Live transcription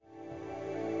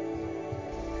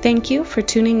Thank you for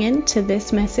tuning in to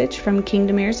this message from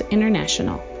Kingdomheirs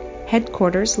International,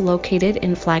 headquarters located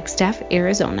in Flagstaff,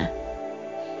 Arizona.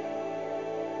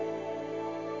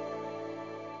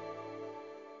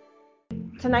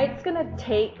 Tonight's going to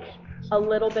take a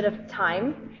little bit of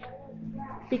time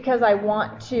because I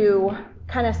want to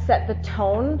kind of set the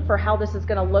tone for how this is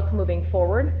going to look moving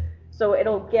forward. So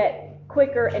it'll get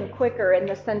quicker and quicker in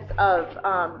the sense of,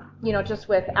 just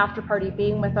with After Party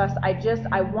being with us,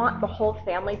 I want the whole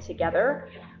family together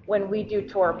when we do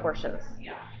Torah Portions.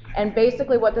 And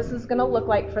basically what this is going to look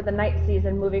like for the night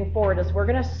season moving forward is we're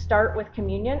going to start with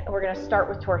communion and we're going to start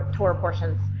with Torah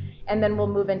Portions. And then we'll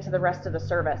move into the rest of the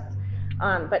service.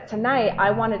 But tonight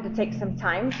I wanted to take some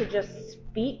time to just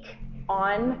speak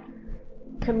on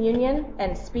communion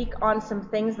and speak on some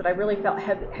things that I really felt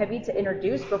heavy to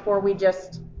introduce before we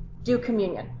just do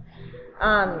communion.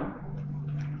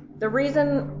 The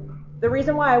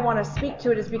reason why I want to speak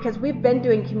to it is because we've been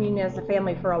doing communion as a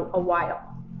family for a while.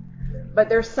 But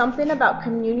there's something about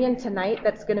communion tonight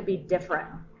that's going to be different.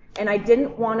 And I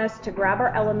didn't want us to grab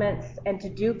our elements and to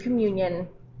do communion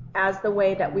as the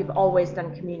way that we've always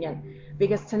done communion.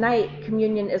 Because tonight,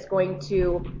 communion is going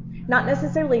to not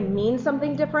necessarily mean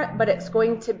something different, but it's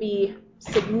going to be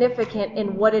significant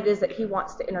in what it is that he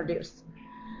wants to introduce.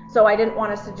 So I didn't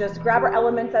want us to just grab our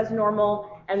elements as normal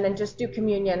and then just do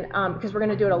communion, because we're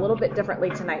going to do it a little bit differently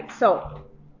tonight. So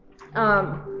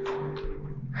I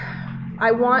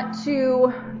want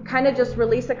to kind of just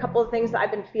release a couple of things that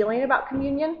I've been feeling about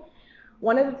communion.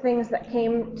 One of the things that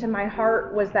came to my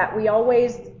heart was that we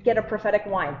always get a prophetic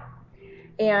wine.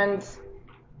 And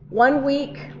one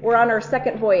week we're on our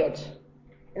second voyage.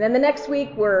 And then the next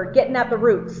week we're getting at the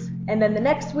roots. And then the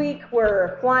next week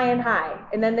we're flying high.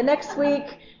 And then the next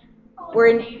week we're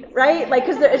in, right? Like,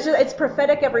 because it's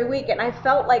prophetic every week. And I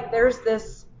felt like there's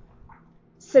this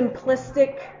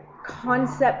simplistic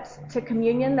concept to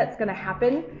communion that's going to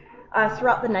happen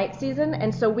throughout the night season.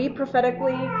 And so we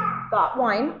prophetically got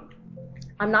wine.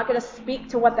 I'm not going to speak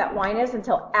to what that wine is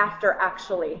until after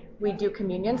actually we do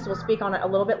communion, so we'll speak on it a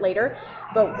little bit later.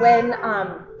 But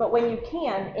when you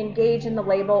can, engage in the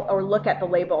label or look at the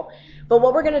label. But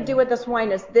what we're going to do with this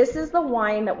wine is this is the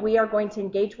wine that we are going to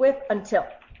engage with until.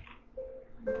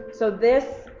 So this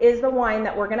is the wine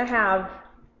that we're going to have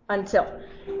until.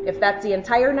 If that's the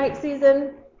entire night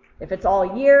season, if it's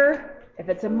all year, if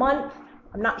it's a month,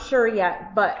 I'm not sure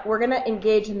yet, but we're going to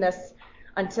engage in this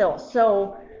until.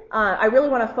 So I really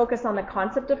want to focus on the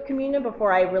concept of communion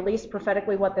before I release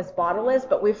prophetically what this bottle is,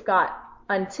 but we've got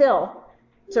until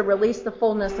to release the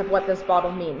fullness of what this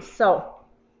bottle means. So,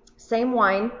 same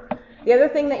wine. The other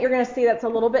thing that you're going to see that's a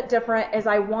little bit different is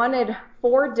I wanted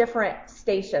 4 different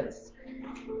stations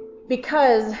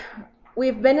because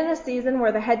we've been in a season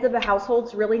where the heads of the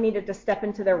households really needed to step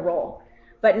into their role.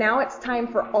 But now it's time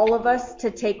for all of us to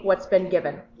take what's been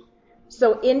given.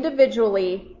 So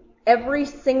individually, every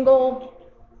single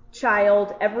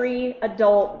child, every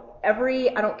adult,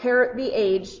 I don't care the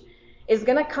age, is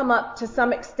going to come up to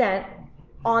some extent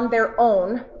on their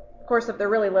own. Of course, if they're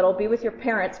really little, be with your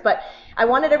parents. But I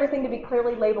wanted everything to be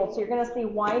clearly labeled. So you're going to see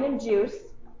wine and juice,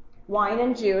 wine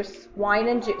and juice, wine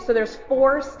and juice. So there's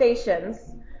 4 stations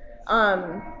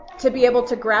to be able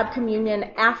to grab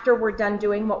communion after we're done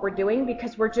doing what we're doing,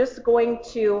 because we're just going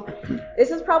to,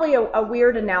 this is probably a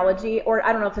weird analogy, or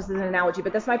I don't know if this is an analogy,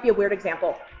 but this might be a weird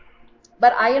example.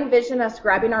 But I envision us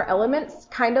grabbing our elements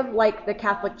kind of like the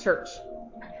Catholic Church.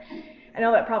 I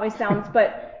know that probably sounds,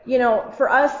 but, for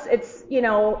us, it's,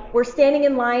 we're standing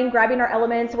in line, grabbing our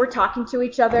elements, we're talking to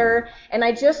each other. And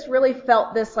I just really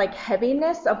felt this like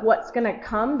heaviness of what's going to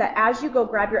come, that as you go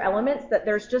grab your elements, that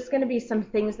there's just going to be some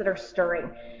things that are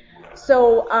stirring.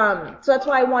 So that's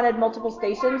why I wanted multiple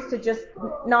stations, to just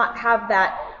not have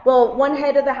that, well, one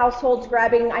head of the household's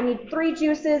grabbing, I need 3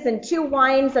 juices and 2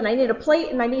 wines and I need a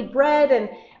plate and I need bread,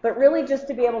 but really just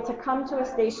to be able to come to a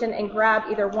station and grab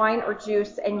either wine or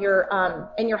juice and your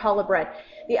challah bread.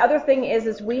 The other thing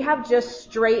is we have just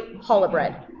straight challah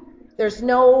bread. There's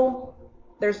no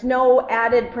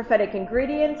added prophetic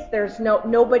ingredients.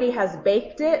 Nobody has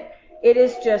baked it. It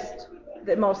is just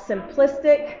the most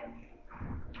simplistic.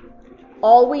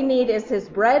 All we need is his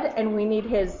bread, and we need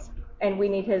his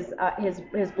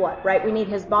blood, right? We need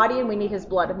his body and we need his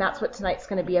blood, and that's what tonight's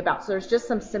going to be about. So there's just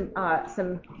some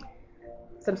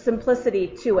simplicity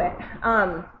to it.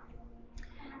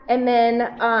 And then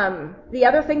the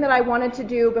other thing that I wanted to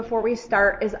do before we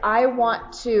start is I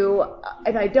want to,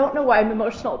 and I don't know why I'm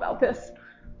emotional about this,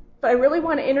 but I really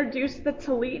want to introduce the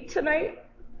Talit tonight.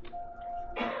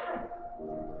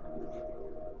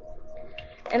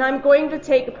 And I'm going to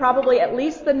take probably at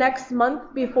least the next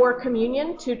month before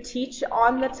communion to teach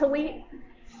on the Talit.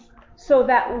 so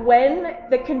that when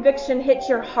the conviction hits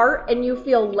your heart and you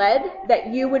feel led,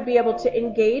 that you would be able to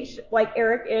engage like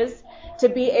Eric is, to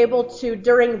be able to,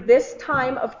 during this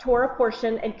time of Torah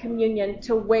portion and communion,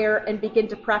 to wear and begin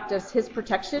to practice his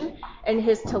protection and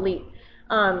his talit.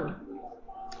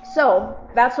 So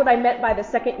that's what I meant by the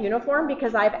second uniform,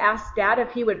 because I've asked Dad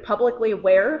if he would publicly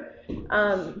wear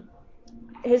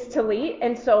his talit.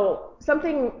 And so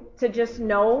something to just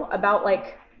know about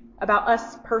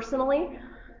us personally,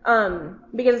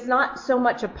 because it's not so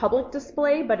much a public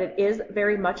display, but it is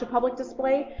very much a public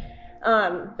display.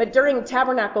 But during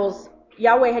tabernacles,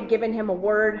 Yahweh had given him a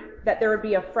word that there would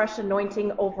be a fresh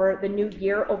anointing over the new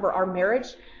year, over our marriage.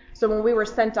 So when we were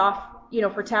sent off,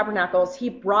 for tabernacles, he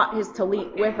brought his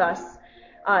talit with us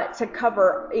to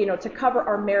cover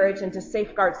our marriage and to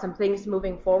safeguard some things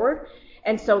moving forward.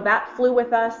 And so that flew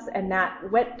with us, and that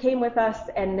came with us,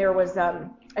 and there was a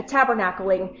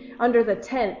tabernacling under the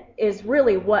tent is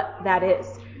really what that is.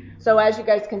 So as you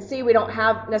guys can see, we don't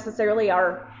have necessarily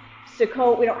our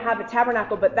Sukkot, we don't have a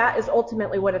tabernacle, but that is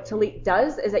ultimately what a talit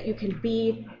does, is that you can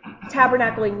be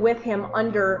tabernacling with him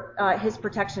under his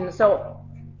protection. So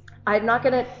I'm not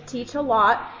going to teach a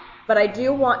lot, but I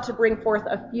do want to bring forth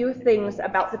a few things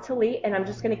about the talit, and I'm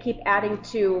just going to keep adding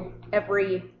to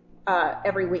every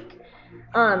week.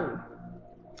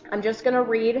 I'm just going to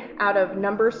read out of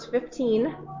Numbers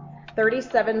 15,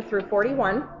 37 through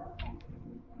 41,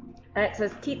 and it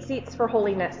says, Tzitzits for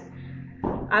holiness.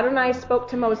 Adonai spoke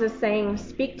to Moses, saying,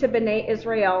 Speak to Bnei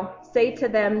Israel, say to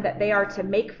them that they are to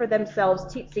make for themselves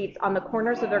tzitzits on the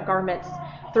corners of their garments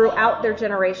throughout their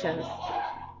generations.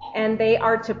 And they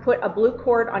are to put a blue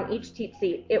cord on each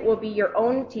tzitzit. It will be your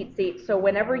own tzitzit, so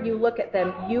whenever you look at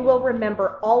them, you will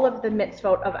remember all of the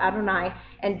mitzvot of Adonai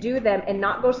and do them, and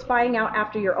not go spying out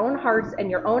after your own hearts and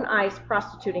your own eyes,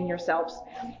 prostituting yourselves.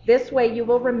 This way you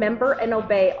will remember and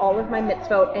obey all of my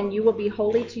mitzvot, and you will be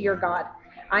holy to your God.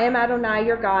 I am Adonai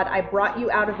your God. I brought you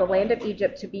out of the land of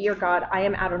Egypt to be your God. I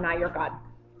am Adonai your God.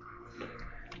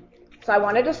 So I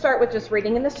wanted to start with just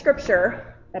reading in the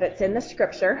scripture, that it's in the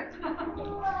scripture.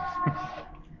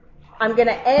 I'm going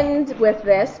to end with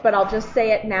this, but I'll just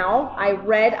say it now. I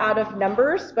read out of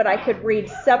Numbers, but I could read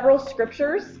several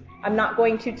scriptures. I'm not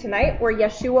going to tonight, where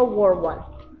Yeshua wore one.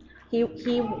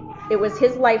 It was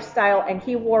his lifestyle, and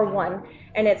he wore one,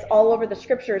 and it's all over the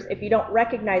scriptures. If you don't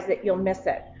recognize it, you'll miss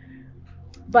it.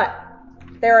 But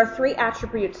there are 3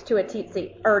 attributes to a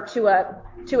tzitzit, or to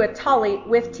a talit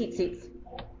with tzitzits.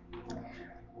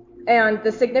 And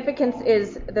the significance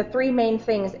is the 3 main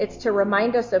things. It's to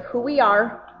remind us of who we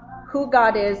are, who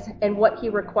God is, and what he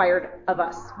required of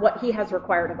us, what he has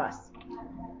required of us.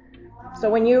 So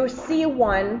when you see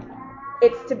one,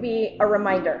 it's to be a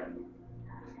reminder.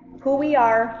 Who we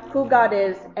are, who God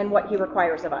is, and what he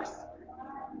requires of us.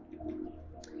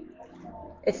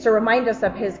 It's to remind us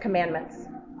of his commandments.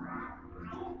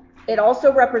 It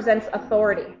also represents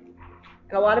authority.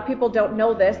 And a lot of people don't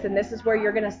know this, and this is where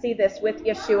you're going to see this with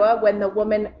Yeshua when the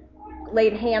woman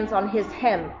laid hands on his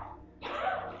hem.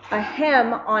 A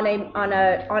hem on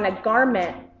a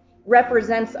garment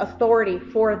represents authority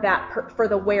for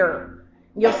the wearer.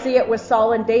 You'll see it with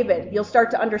Saul and David. You'll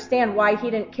start to understand why he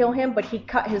didn't kill him, but he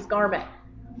cut his garment.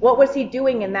 What was he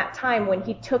doing in that time when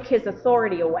he took his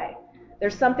authority away?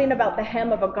 There's something about the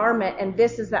hem of a garment, and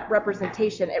this is that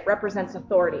representation. It represents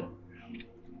authority.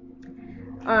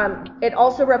 It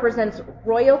also represents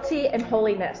royalty and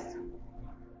holiness.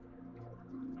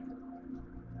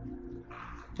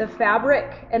 The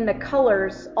fabric and the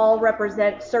colors all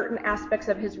represent certain aspects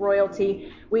of his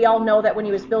royalty. We all know that when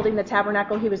he was building the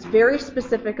tabernacle, he was very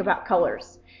specific about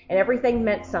colors, and everything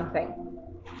meant something.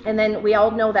 And then we all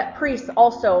know that priests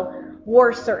also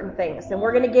wore certain things, and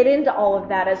we're going to get into all of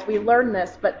that as we learn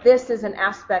this, but this is an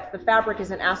aspect, the fabric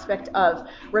is an aspect of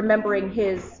remembering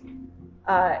his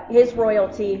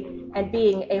royalty and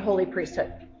being a holy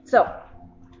priesthood. So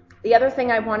the other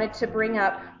thing I wanted to bring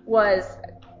up was,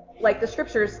 like the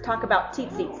scriptures talk about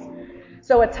tzitzits.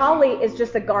 So a talit is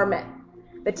just a garment.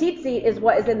 The tzitzit is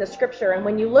what is in the scripture, and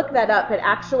when you look that up, it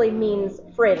actually means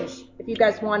fringe. If you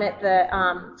guys want it, the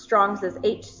Strong's is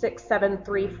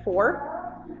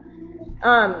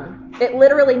H6734. It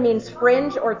literally means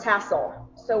fringe or tassel.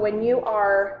 So when you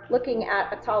are looking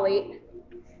at a talit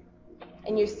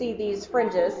and you see these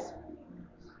fringes,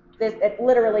 it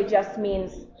literally just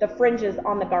means the fringes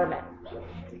on the garment.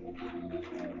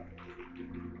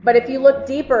 But if you look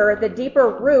deeper, the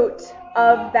deeper root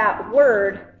of that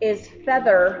word is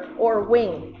feather or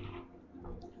wing.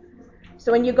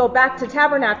 So when you go back to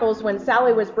Tabernacles, when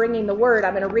Sally was bringing the word,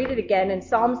 I'm going to read it again in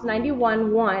Psalms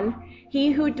 91:1. He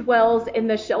who dwells in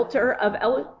the shelter of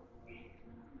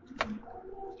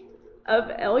of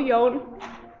Elyon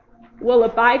will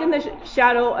abide in the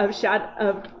shadow of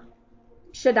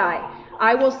Shaddai.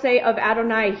 I will say of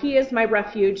Adonai, he is my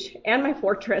refuge and my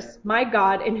fortress, my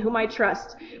God in whom I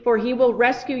trust. For he will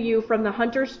rescue you from the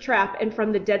hunter's trap and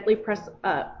from the deadly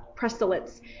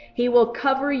pestilence. He will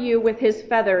cover you with his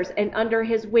feathers, and under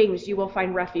his wings you will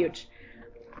find refuge.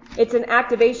 It's an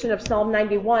activation of Psalm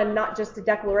 91, not just a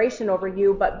declaration over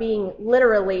you, but being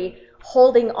literally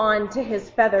holding on to his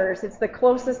feathers. It's the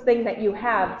closest thing that you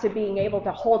have to being able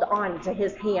to hold on to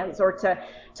his hands or to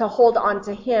hold on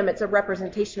to him. It's a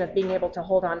representation of being able to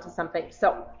hold on to something.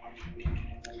 So,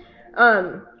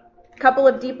 couple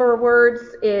of deeper words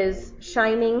is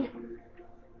shining,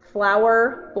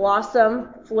 flower, blossom,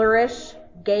 flourish,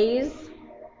 gaze,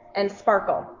 and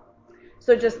sparkle.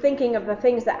 So just thinking of the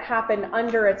things that happen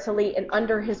under a tallit and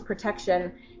under his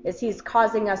protection is he's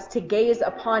causing us to gaze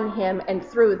upon him, and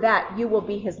through that you will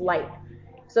be his light.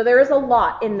 So there is a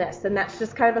lot in this, and that's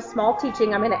just kind of a small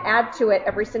teaching. I'm going to add to it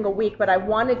every single week, but I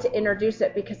wanted to introduce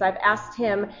it because I've asked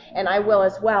him, and I will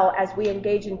as well, as we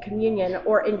engage in communion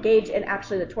or engage in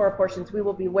actually the Torah portions, we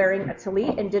will be wearing a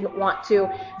tallit, and didn't want to,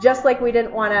 just like we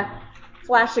didn't want to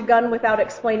flash a gun without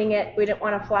explaining it. We didn't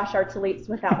want to flash our tallits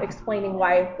without explaining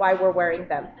why we're wearing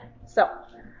them. So,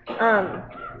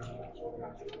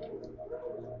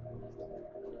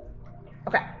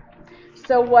 okay.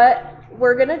 So what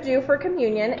we're going to do for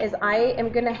communion is I am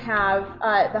going to have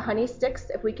the honey sticks,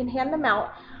 if we can hand them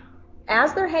out.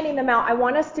 As they're handing them out, I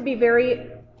want us to be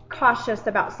very cautious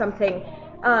about something.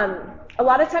 A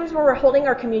lot of times when we're holding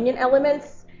our communion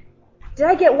elements, did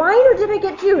I get wine or did I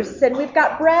get juice? And we've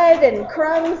got bread and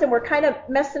crumbs, and we're kind of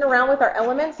messing around with our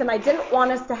elements. And I didn't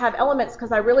want us to have elements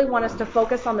because I really want us to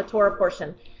focus on the Torah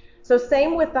portion. So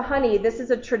same with the honey. This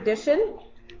is a tradition.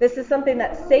 This is something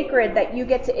that's sacred that you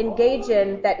get to engage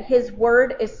in, that his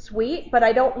word is sweet, but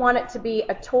I don't want it to be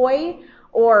a toy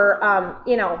or,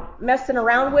 messing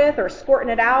around with or squirting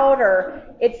it out, or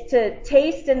it's to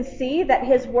taste and see that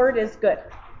his word is good.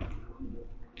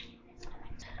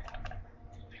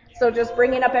 So just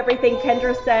bringing up everything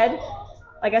Kendra said,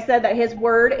 like I said, that his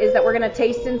word is that we're going to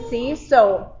taste and see.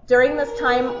 So during this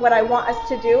time, what I want us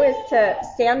to do is to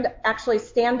stand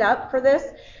up for this.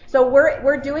 So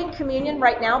we're doing communion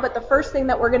right now, but the first thing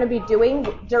that we're going to be doing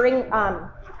during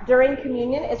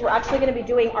communion is we're actually going to be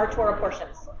doing our Torah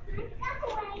portions.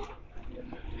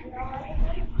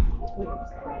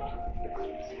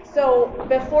 So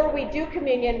before we do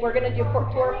communion, we're going to do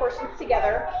Torah portions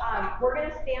together. We're going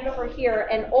to stand over here,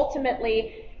 and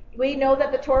ultimately, we know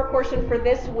that the Torah portion for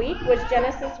this week was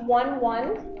Genesis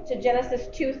 1:1 to Genesis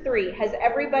 2:3. Has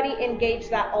everybody engaged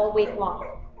that all week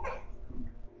long?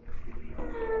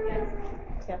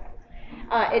 Yes.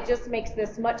 It just makes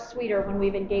this much sweeter when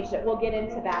we've engaged it. We'll get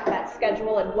into that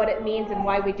schedule and what it means and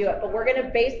why we do it. But we're going to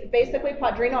basically,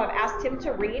 Padrino, I've asked him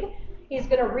to read. He's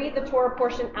going to read the Torah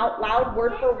portion out loud,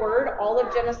 word for word, all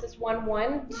of Genesis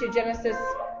 1:1 to Genesis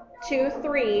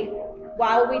 2:3,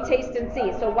 while we taste and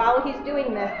see. So while he's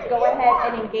doing this, go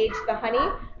ahead and engage the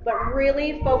honey, but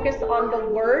really focus on the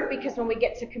word, because when we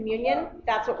get to communion,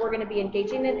 that's what we're going to be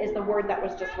engaging in, is the word that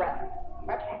was just read.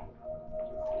 Okay.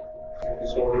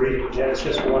 So we're reading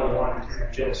Genesis 1:1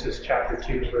 to Genesis chapter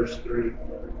 2, verse 3.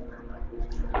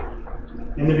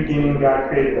 In the beginning, God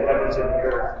created the heavens and the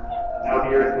earth. Now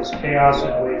the earth was chaos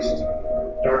and waste.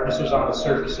 Darkness was on the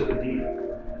surface of the deep,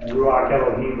 and Ruach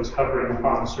Elohim was hovering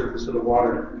upon the surface of the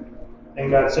water.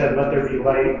 Then God said, "Let there be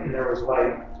light," and there was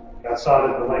light. God saw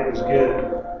that the light was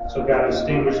good, so God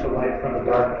distinguished the light from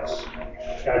the darkness.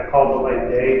 God called the light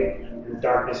day, and the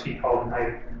darkness he called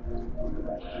night.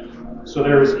 So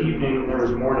there was evening and there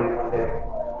was morning one day.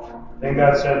 Then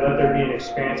God said, "Let there be an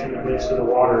expanse in the midst of the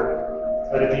water.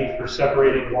 Let it be for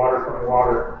separating water from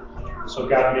water." So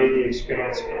God made the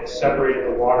expanse and separated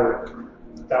the water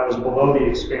that was below the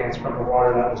expanse from the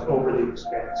water that was over the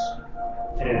expanse.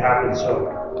 And it happened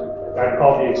so. God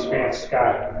called the expanse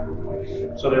sky.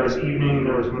 So there was evening and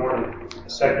there was morning, the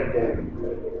second day.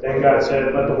 Then God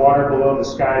said, "Let the water below the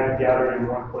sky be gathered in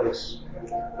one place.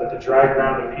 Let the dry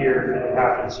ground appear," and it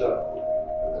happened so.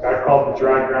 God called the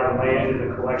dry ground land,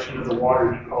 and the collection of the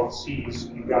water he called seas,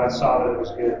 and God saw that it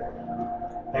was good.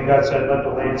 Then God said, "Let the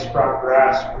land sprout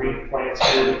grass, green plants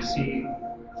yielding seed,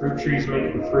 fruit trees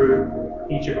making fruit,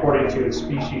 each according to its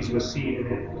species with seed in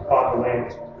it upon the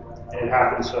land." And it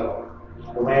happened so.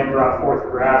 The land brought forth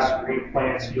grass, green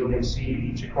plants yielding seed,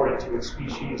 each according to its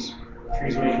species,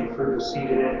 trees making fruit with seed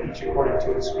in it, each according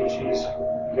to its species.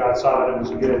 And God saw that it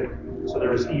was good. So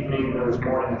there was evening and there was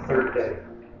morning the third day.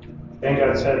 Then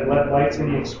God said, "Let lights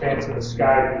in the expanse of the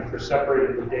sky be for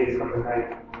separating the day from the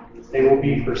night. They will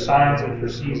be for signs and for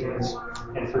seasons,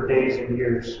 and for days and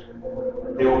years.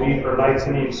 They will be for lights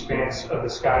in the expanse of the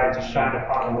sky to shine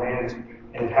upon the land,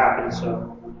 and it happened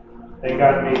so. Then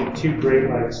God made two great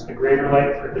lights, the greater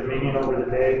light for dominion over the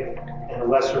day, and the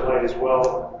lesser light as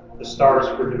well, the stars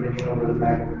for dominion over the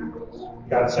night.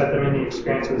 God set them in the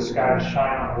expanse of the sky to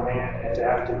shine on the land and to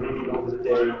have dominion over the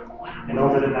day and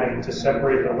over the night, to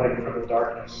separate the light from the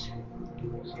darkness.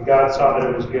 And God saw that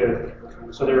it was good.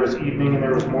 So there was evening and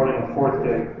there was morning, the fourth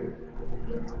day.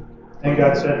 Then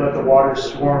God said, let the waters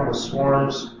swarm with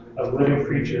swarms of living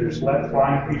creatures. Let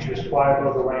flying creatures fly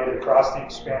above the land across the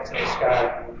expanse of the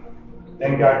sky.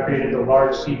 Then God created the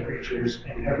large sea creatures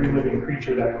and every living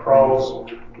creature that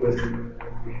crawls with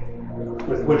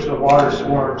which the water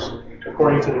swarms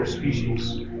according to their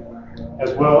species,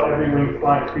 as well every winged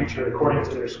flying creature according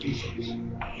to their species.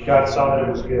 God saw that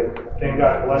it was good. Then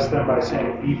God blessed them by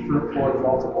saying, be fruitful and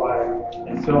multiply,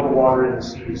 and fill the water in the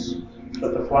seas.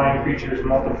 Let the flying creatures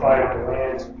multiply on the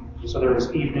land. So there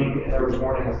was evening and there was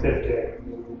morning, the fifth day.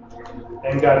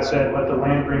 Then God said, let the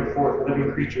land bring forth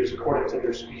living creatures according to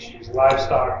their species,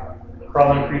 livestock,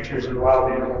 crawling creatures, and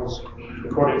wild animals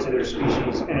according to their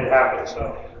species, and it happened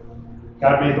so.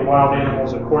 God made the wild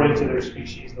animals according to their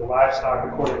species, the livestock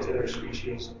according to their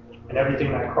species, and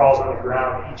everything that crawls on the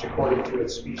ground, each according to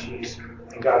its species.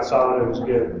 And God saw that it was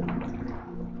good.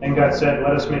 Then God said,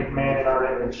 let us make man in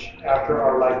our image, after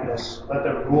our likeness. Let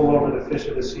them rule over the fish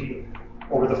of the sea,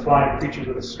 over the flying creatures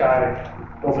of the sky,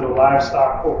 over the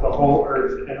livestock, over the whole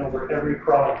earth, and over every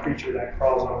crawling creature that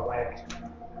crawls on the land.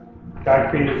 God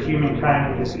created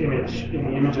humankind in his image. In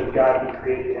the image of God he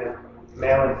created him.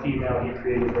 Male and female he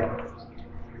created them.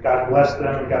 God blessed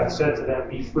them, and God said to them,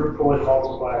 be fruitful and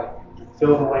multiply,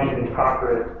 fill the land and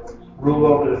conquer it, rule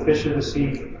over the fish of the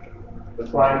sea, the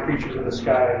flying creatures of the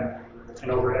sky, and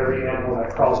over every animal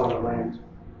that crawls on the land.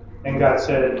 And God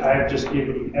said, I have just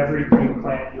given you every green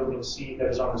plant yielding seed that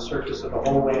is on the surface of the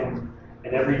whole land,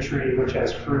 and every tree which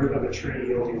has fruit of a tree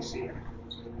yielding seed.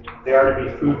 They are to be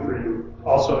food for you.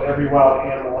 Also every wild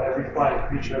animal, every flying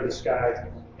creature of the sky,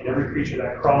 and every creature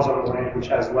that crawls on the land which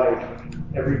has life,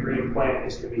 every green plant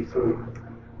is to be food.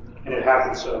 And it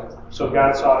happened so. So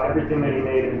God saw everything that he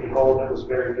made, and behold, it was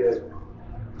very good.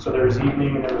 So there was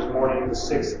evening and there was morning, the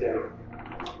sixth day.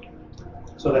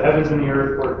 So the heavens and the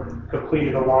earth were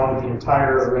completed along with the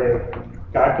entire array.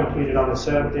 God completed on the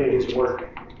seventh day his work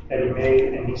that he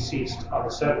made, and he ceased on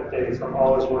the seventh day from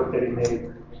all his work that he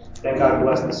made. Then God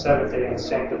blessed the seventh day and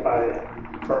sanctified it,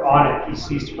 for on it he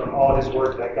ceased from all his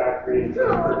work that God created for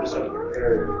the purpose of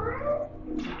preparing.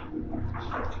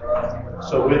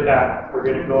 So with that, we're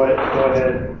going to go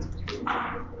ahead.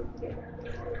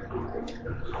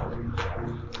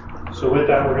 So with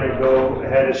that, we're going to go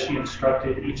ahead as she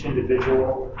instructed each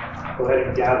individual. Go ahead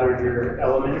and gather your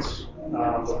elements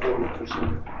before we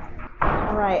proceed.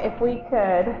 All right, if we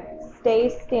could stay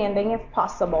standing if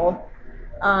possible.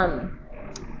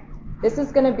 This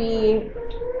is going to be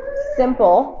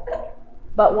simple,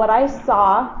 but what I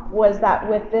saw was that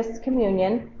with this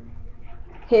communion,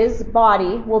 his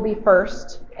body will be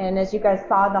first. And as you guys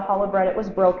saw, the hollow bread, it was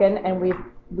broken, and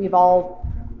we've all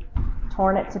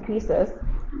torn it to pieces.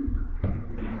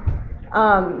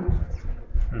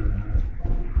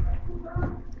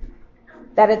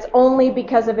 That it's only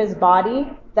because of his body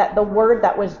that the word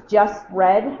that was just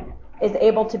read is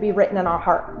able to be written in our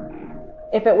heart.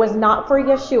 If it was not for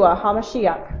Yeshua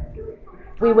HaMashiach,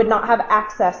 we would not have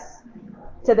access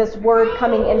to this word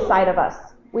coming inside of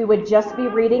us. We would just be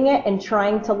reading it and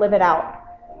trying to live it out.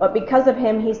 But because of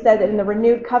him, he said in the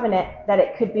renewed covenant that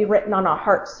it could be written on our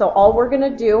hearts. So all we're going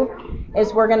to do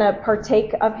is we're going to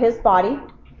partake of his body,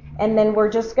 and then we're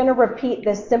just going to repeat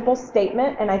this simple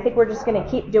statement, and I think we're just going to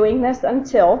keep doing this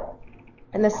until,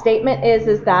 and the statement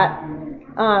is that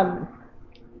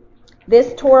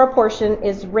this Torah portion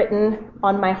is written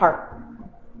on my heart.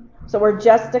 So we're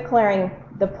just declaring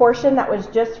the portion that was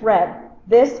just read,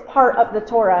 this part of the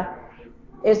Torah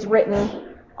is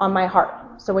written on my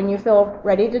heart. So when you feel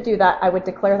ready to do that, I would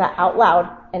declare that out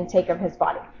loud and take of his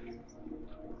body.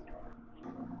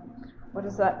 What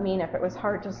does that mean if it was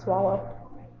hard to swallow?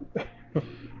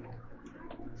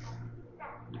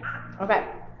 Okay.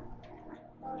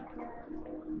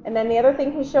 And then the other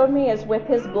thing he showed me is with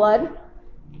his blood.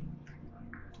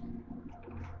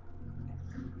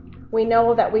 We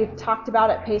know that we've talked about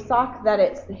at Pesach that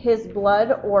it's his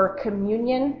blood or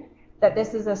communion, that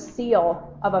this is a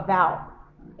seal of a vow.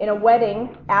 In a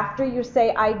wedding, after you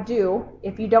say I do,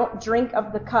 if you don't drink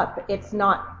of the cup, it's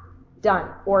not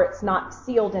done, or it's not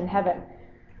sealed in heaven.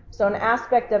 So an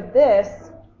aspect of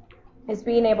this is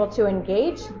being able to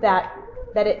engage that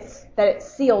it's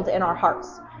sealed in our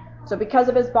hearts. So because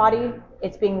of his body,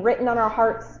 it's being written on our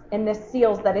hearts, and this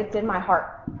seals that it's in my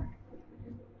heart.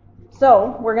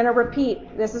 So we're going to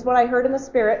repeat. This is what I heard in the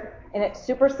Spirit, and it's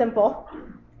super simple.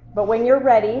 But when you're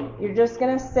ready, you're just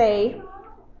going to say,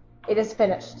 "It is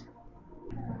finished."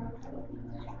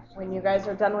 When you guys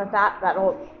are done with that,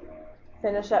 that'll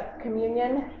finish up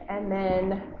communion, and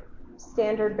then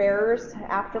standard bearers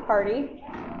after party.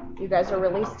 You guys are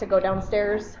released to go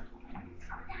downstairs.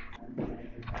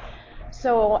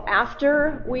 So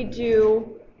after we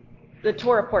do the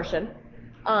Torah portion,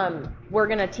 we're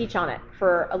going to teach on it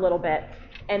for a little bit,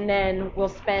 and then we'll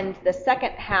spend the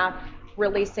second half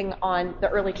releasing on the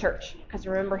early church, because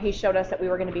remember he showed us that we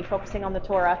were going to be focusing on the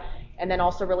Torah and then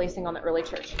also releasing on the early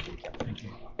church.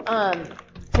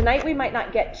 Tonight we might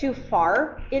not get too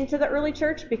far into the early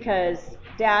church because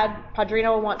Dad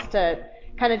Padrino wants to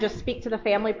kind of just speak to the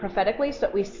family prophetically so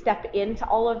that we step into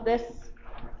all of this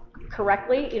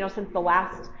correctly, since the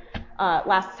last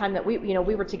time that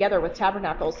we were together with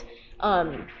Tabernacles,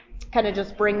 kind of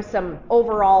just bring some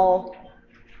overall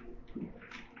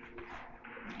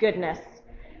goodness.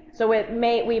 So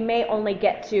we may only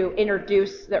get to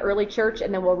introduce the early church,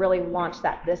 and then we'll really launch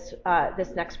that this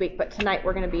next week. But tonight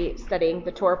we're going to be studying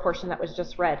the Torah portion that was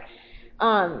just read.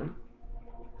 I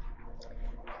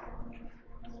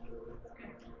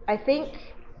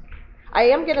think I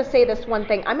am going to say this one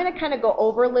thing. I'm going to kind of go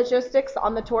over logistics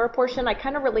on the Torah portion. I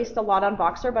kind of released a lot on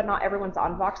Voxer, but not everyone's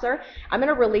on Voxer. I'm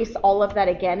going to release all of that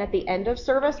again at the end of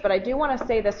service, but I do want to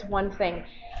say this one thing.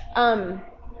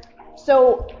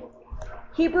 So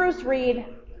Hebrews read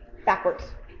backwards,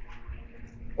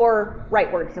 or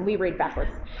rightwards, and we read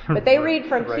backwards. But they read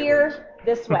from here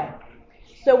this way.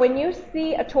 So when you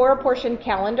see a Torah portion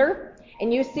calendar,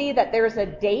 and you see that there's a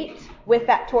date with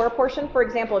that Torah portion, for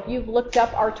example, if you've looked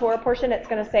up our Torah portion, it's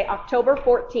going to say October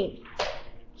 14th.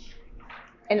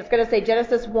 And it's going to say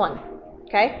Genesis 1.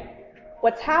 Okay?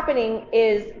 What's happening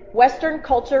is Western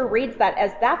culture reads that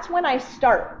as that's when I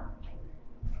start.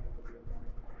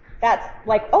 That's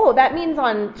like, oh, that means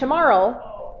on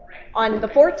tomorrow, on the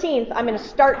 14th, I'm going to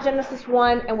start Genesis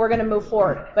 1 and we're going to move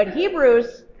forward. But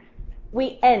Hebrews,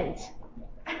 we end.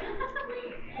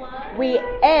 We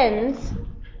end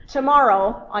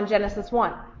tomorrow on Genesis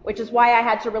 1, which is why I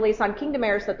had to release on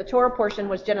Kingdomheirs that the Torah portion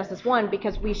was Genesis 1,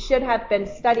 because we should have been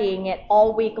studying it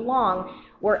all week long.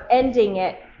 We're ending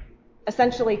it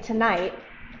essentially tonight.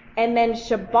 And then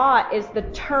Shabbat is the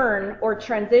turn or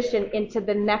transition into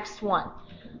the next one.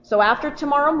 So after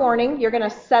tomorrow morning, you're going to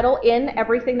settle in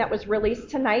everything that was released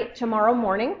tonight, tomorrow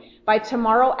morning. By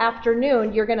tomorrow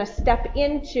afternoon, you're going to step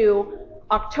into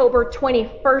October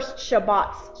 21st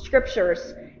Shabbat's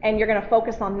scriptures, and you're going to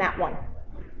focus on that one.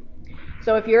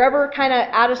 So if you're ever kind of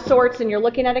out of sorts and you're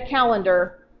looking at a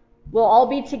calendar, we'll all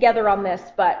be together on this,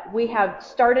 but we have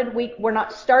started we're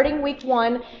not starting week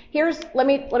 1. Let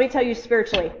me tell you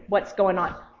spiritually what's going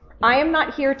on. I am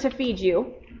not here to feed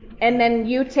you, and then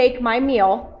you take my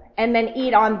meal and then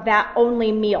eat on that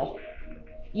only meal.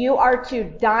 You are to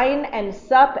dine and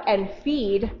sup and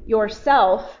feed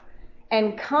yourself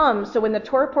and come. So when the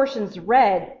Torah portion's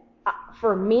read,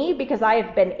 for me, because I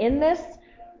have been in this,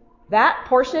 that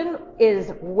portion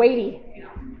is weighty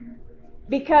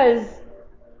because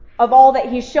of all that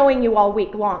he's showing you all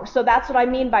week long. So that's what I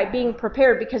mean by being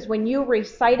prepared, because when you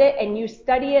recite it and you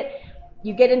study it,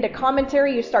 you get into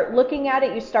commentary, you start looking at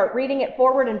it, you start reading it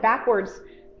forward and backwards,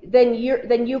 then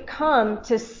you come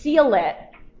to seal it,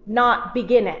 not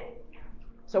begin it.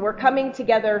 So we're coming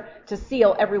together to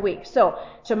seal every week. So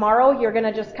tomorrow you're going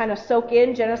to just kind of soak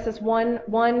in Genesis 1,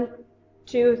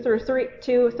 2 through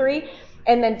 3,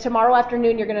 and then tomorrow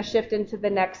afternoon you're going to shift into the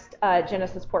next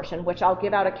Genesis portion, which I'll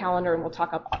give out a calendar and we'll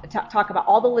talk about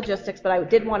all the logistics, but I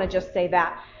did want to just say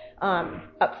that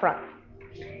up front.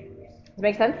 Does it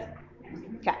make sense?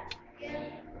 Okay.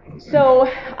 So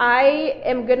I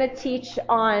am going to teach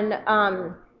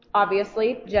on,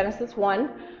 obviously, Genesis 1,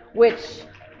 which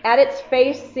at its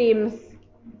face seems,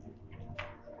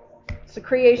 it's a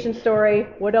creation story.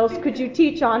 What else could you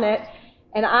teach on it?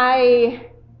 And I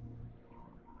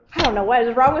don't know what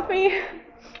is wrong with me.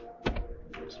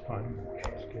 It's fine.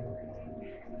 It's good.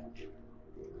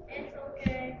 It's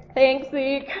okay. Thanks,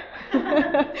 Zeke.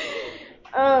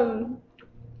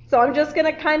 So I'm just going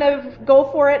to kind of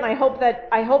go for it, and I hope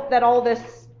that all this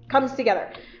comes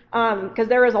together, because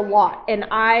there is a lot, and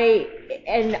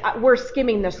we're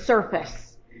skimming the surface.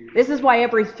 This is why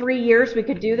every 3 years we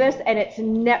could do this, and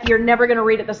you're never going to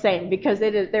read it the same, because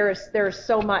there is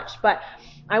so much. But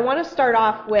I want to start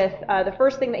off with the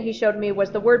first thing that he showed me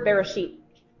was the word Bereshit.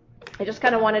 I just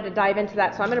kind of wanted to dive into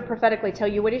that, so I'm going to prophetically tell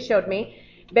you what he showed me.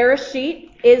 Bereshit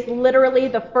is literally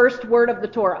the first word of the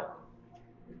Torah.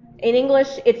 In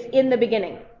English, it's in the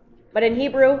beginning. But in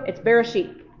Hebrew, it's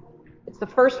Bereshit. It's the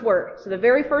first word. So the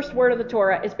very first word of the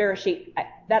Torah is Bereshit.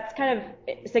 That's kind of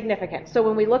significant. So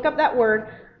when we look up that word,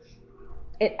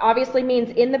 it obviously means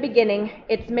in the beginning.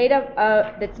 It's made up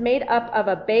of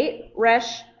a Beit,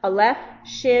 Resh, Aleph,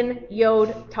 Shin,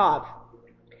 Yod, Tav.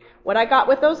 What I got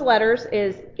with those letters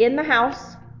is, in the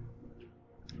house,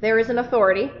 there is an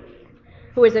authority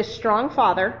who is a strong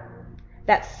father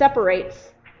that separates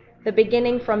the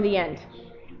beginning from the end.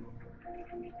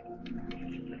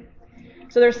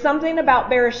 So there's something about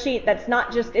Bereshit that's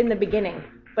not just in the beginning,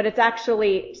 but it's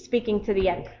actually speaking to the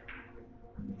end.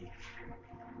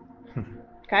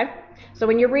 Okay? So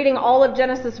when you're reading all of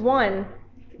Genesis 1,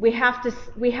 we have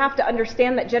to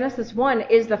understand that Genesis 1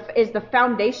 is the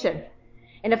foundation.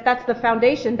 And if that's the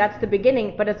foundation, that's the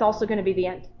beginning, but it's also going to be the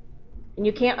end. And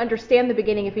you can't understand the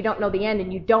beginning if you don't know the end,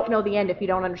 and you don't know the end if you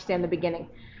don't understand the beginning.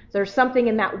 So there's something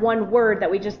in that one word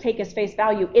that we just take as face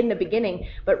value, in the beginning,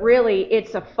 but really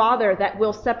it's a father that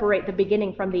will separate the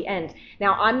beginning from the end.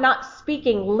 Now, I'm not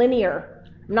speaking linear.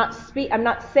 I'm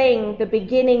not saying the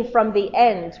beginning from the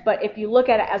end, but if you look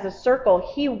at it as a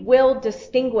circle, he will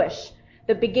distinguish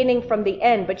the beginning from the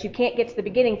end, but you can't get to the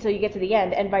beginning till you get to the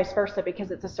end, and vice versa,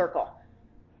 because it's a circle.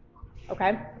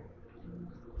 Okay?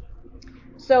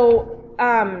 So,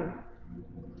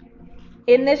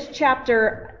 in this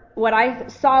chapter, what I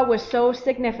saw was so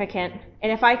significant,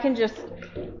 and if I can just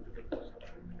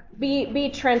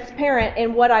be transparent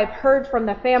in what I've heard from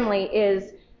the family,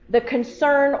 is the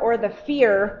concern or the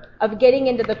fear of getting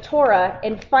into the Torah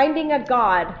and finding a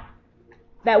God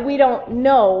that we don't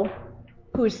know,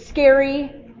 who's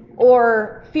scary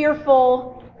or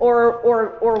fearful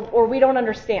or we don't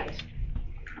understand.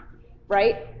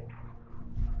 Right?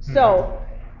 So,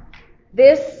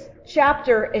 this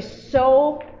chapter is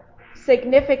so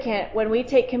significant when we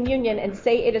take communion and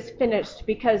say it is finished,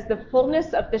 because the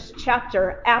fullness of this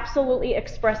chapter absolutely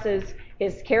expresses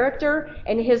his character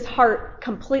and his heart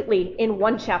completely in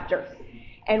one chapter.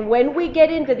 And when we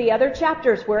get into the other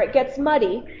chapters where it gets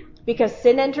muddy, because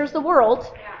sin enters the world,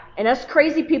 and us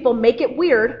crazy people make it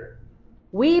weird,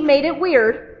 we made it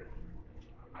weird,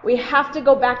 we have to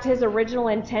go back to his original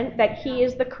intent, that he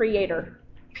is the creator,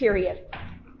 period.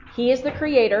 He is the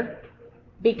creator.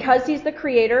 Because he's the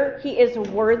creator, he is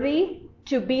worthy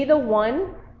to be the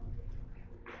one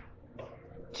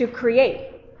to create.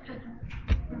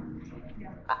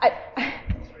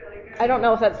 I don't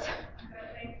know if that's...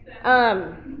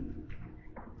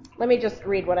 let me just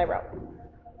read what I wrote.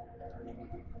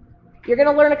 You're going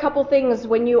to learn a couple things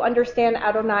when you understand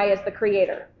Adonai as the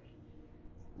creator.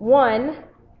 One,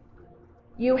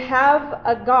 you have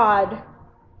a God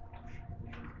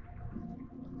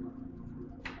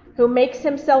who makes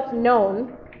himself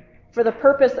known for the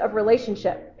purpose of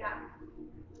relationship.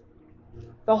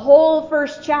 The whole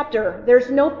first chapter,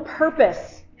 there's no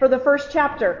purpose for the first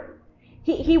chapter.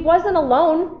 He wasn't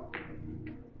alone.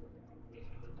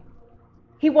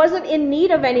 He wasn't in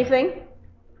need of anything.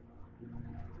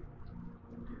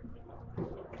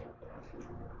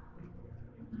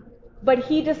 But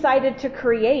he decided to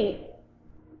create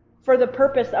for the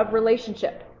purpose of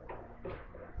relationship.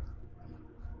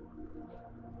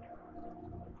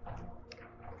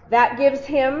 That gives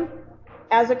him,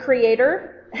 as a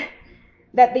creator,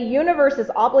 that the universe is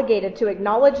obligated to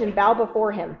acknowledge and bow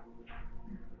before him.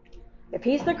 If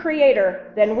he's the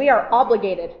creator, then we are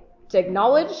obligated to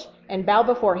acknowledge and bow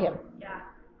before him. Yeah.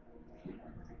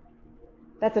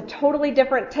 That's a totally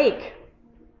different take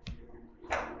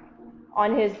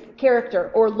on his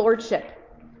character or lordship,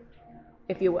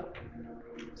 if you will.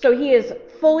 So he is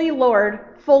fully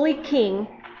Lord, fully King,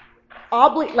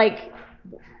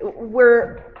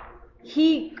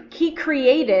 He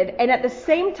created, and at the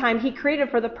same time, he created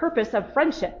for the purpose of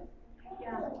friendship,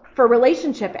 for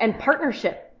relationship and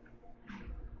partnership.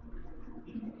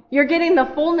 You're getting the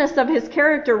fullness of his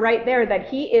character right there, that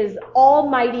he is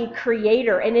almighty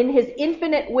creator, and in his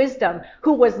infinite wisdom,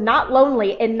 who was not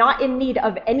lonely and not in need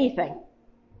of anything,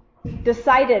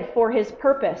 decided for his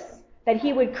purpose that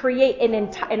he would create an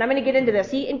entire, and I'm going to get into this,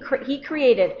 he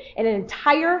created an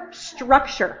entire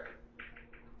structure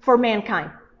for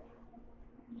mankind.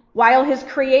 While his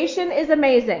creation is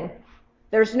amazing,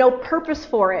 there's no purpose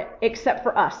for it except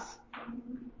for us.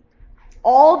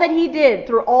 All that he did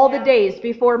through all the days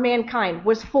before mankind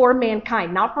was for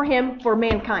mankind, not for him, for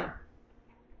mankind.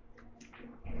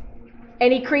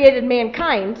 And he created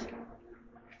mankind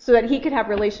so that he could have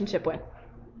relationship with.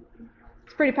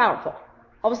 It's pretty powerful.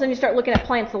 All of a sudden you start looking at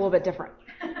plants a little bit different.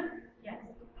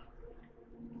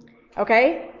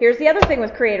 Okay? Here's the other thing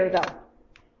with creator, though.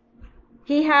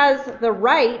 He has the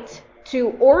right to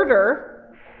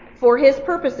order for his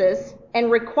purposes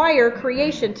and require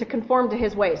creation to conform to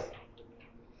his ways.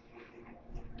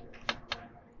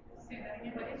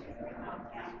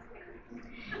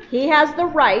 He has the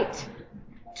right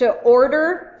to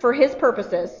order for his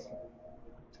purposes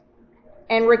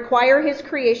and require his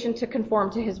creation to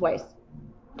conform to his ways.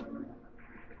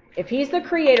 If he's the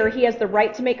creator, he has the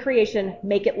right to make creation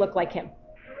make it look like him.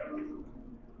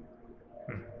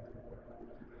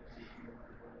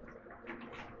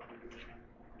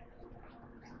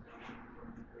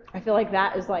 I feel like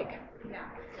that is like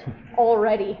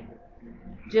already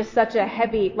just such a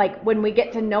heavy, like when we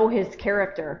get to know his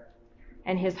character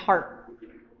and his heart.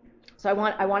 So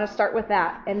I want to start with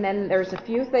that. And then there's a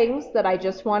few things that I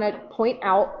just want to point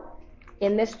out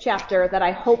in this chapter that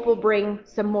I hope will bring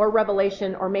some more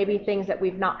revelation or maybe things that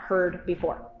we've not heard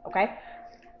before. Okay?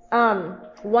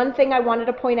 One thing I wanted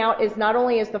to point out is not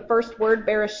only is the first word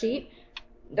Bereshit,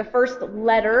 the first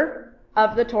letter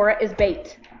of the Torah is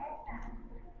Beit.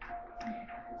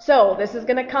 So this is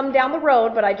going to come down the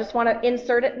road, but I just want to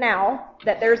insert it now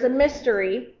that there's a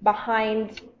mystery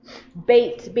behind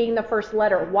Beit being the first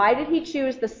letter. Why did he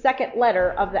choose the second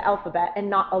letter of the alphabet and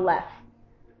not Aleph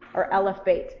or Aleph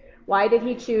Beit? Why did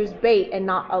he choose Beit and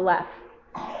not Aleph?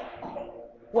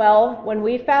 Well, when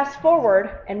we fast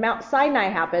forward and Mount Sinai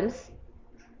happens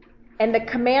and the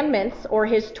commandments or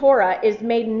his Torah is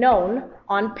made known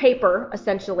on paper,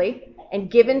 essentially,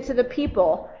 and given to the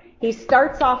people, he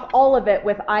starts off all of it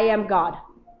with I am God.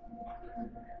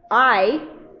 I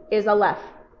is Aleph.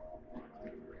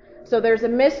 So there's a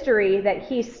mystery that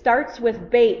he starts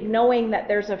with Beit knowing that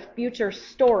there's a future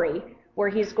story where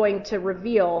he's going to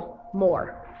reveal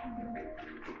more.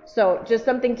 So just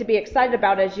something to be excited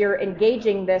about as you're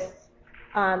engaging this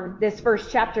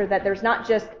first chapter, that there's not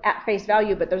just at face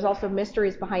value, but there's also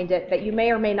mysteries behind it that you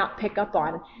may or may not pick up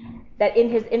on. That in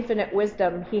his infinite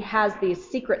wisdom, he has these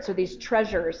secrets or these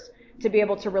treasures to be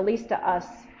able to release to us.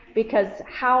 Because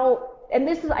and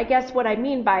this is, I guess, what I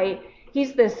mean by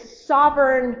he's this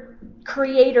sovereign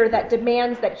creator that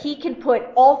demands that he can put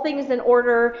all things in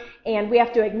order and we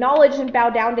have to acknowledge and bow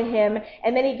down to him.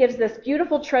 And then he gives this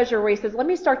beautiful treasure where he says, let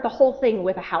me start the whole thing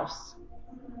with a house.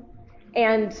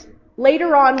 And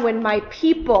later on, when my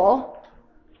people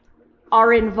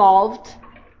are involved,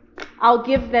 I'll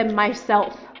give them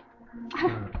myself.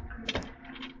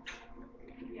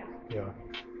 Yeah.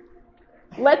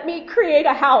 Let me create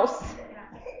a house.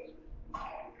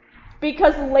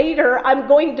 Because later I'm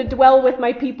going to dwell with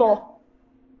my people.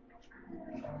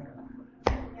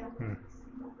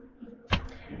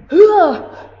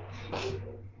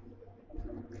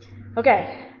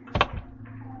 Okay.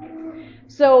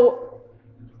 So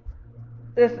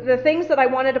the things that I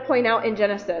wanted to point out in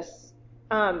Genesis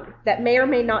that may or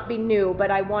may not be new,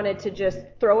 but I wanted to just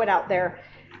throw it out there,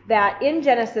 that in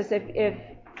Genesis, if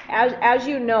as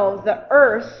you know, the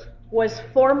earth was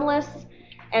formless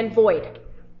and void.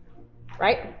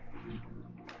 Right?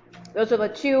 Those are the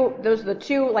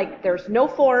two, like there's no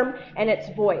form and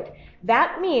it's void.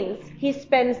 That means he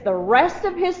spends the rest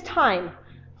of his time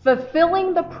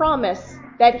fulfilling the promise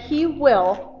that he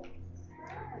will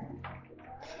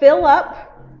fill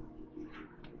up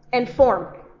and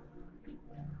form.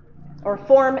 Or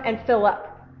form and fill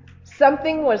up.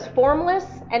 Something was formless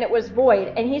and it was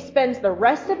void, and he spends the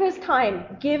rest of his time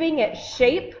giving it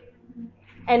shape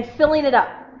and filling it up.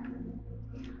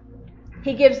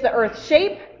 He gives the earth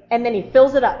shape, and then he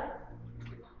fills it up.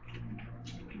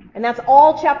 And that's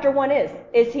all chapter 1 is.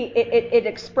 It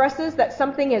expresses that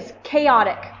something is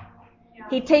chaotic.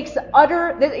 He takes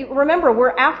remember,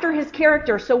 we're after his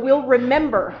character, so we'll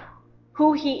remember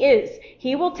who he is.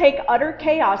 He will take utter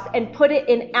chaos and put it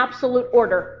in absolute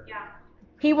order.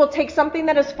 He will take something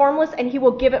that is formless and he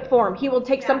will give it form. He will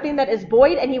take something that is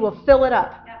void and he will fill it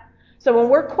up. So when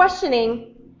we're questioning,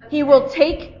 he will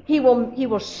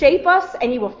shape us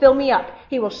and he will fill me up.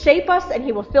 He will shape us and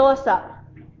he will fill us up.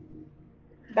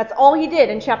 That's all he did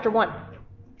in chapter 1.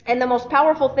 And the most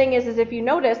powerful thing is if you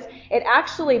notice, it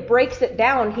actually breaks it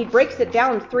down. He breaks it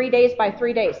down 3 days by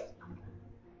 3 days.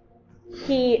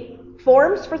 He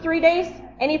forms for 3 days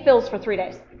and he fills for 3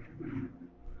 days.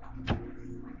 Isn't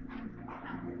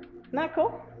that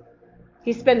cool?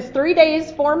 He spends 3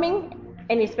 days forming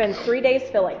and he spends 3 days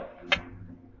filling.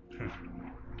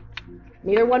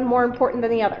 Neither one more important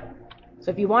than the other. So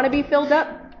if you want to be filled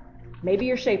up, maybe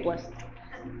you're shapeless.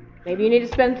 Maybe you need to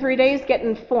spend 3 days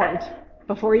getting formed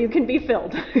before you can be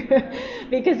filled.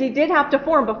 Because he did have to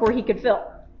form before he could fill.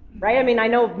 Right? I mean, I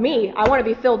know me. I want to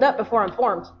be filled up before I'm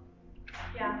formed.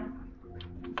 Yeah.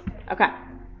 Okay.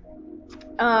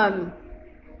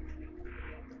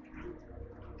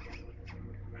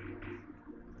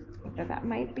 that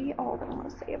might be all that I want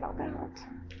to say about that.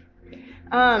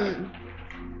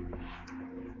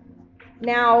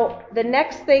 Now, the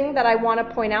next thing that I want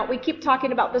to point out, we keep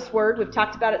talking about this word. We've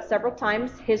talked about it several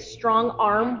times. His strong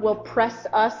arm will press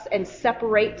us and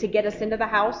separate to get us into the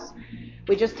house.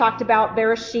 We just talked about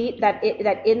Bereshit, that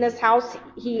in this house,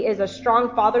 he is a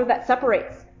strong father that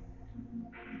separates.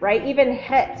 Right? Even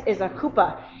Het is a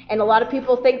kuppah. And a lot of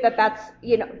people think that that's,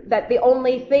 that the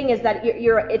only thing is that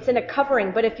it's in a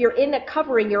covering. But if you're in a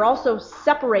covering, you're also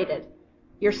separated.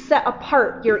 You're set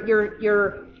apart.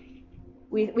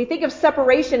 We think of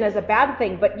separation as a bad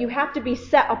thing, but you have to be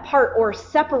set apart or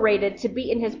separated to be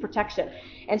in his protection.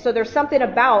 And so there's something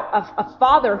about a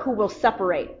father who will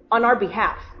separate on our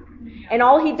behalf. And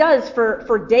all he does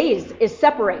for days is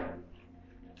separate.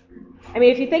 I mean,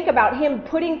 if you think about him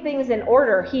putting things in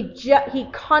order, he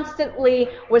constantly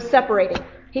was separating.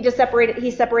 He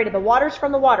separated the waters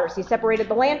from the waters. He separated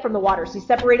the land from the waters. He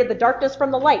separated the darkness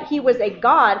from the light. He was a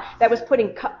God that was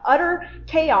putting utter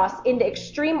chaos into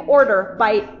extreme order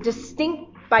by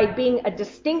being a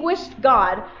distinguished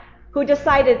God who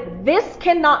decided this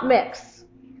cannot mix.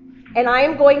 And I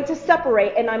am going to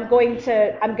separate, and I'm going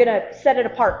to set it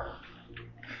apart.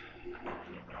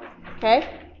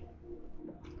 Okay?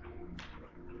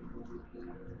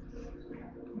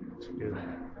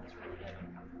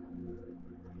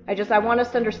 I want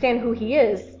us to understand who he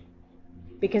is,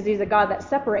 because he's a God that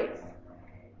separates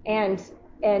and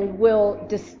will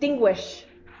distinguish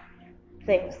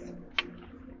things.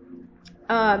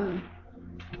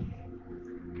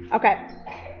 Okay.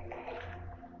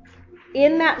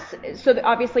 So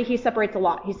obviously he separates a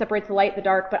lot. He separates the light, the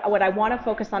dark, but what I want to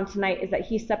focus on tonight is that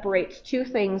he separates two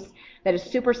things that is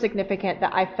super significant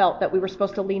that I felt that we were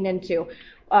supposed to lean into.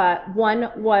 One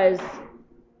was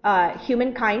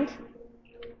humankind,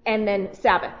 and then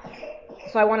Sabbath.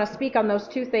 So I want to speak on those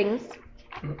two things.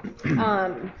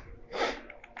 Are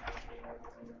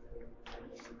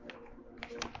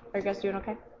you guys doing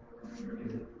okay?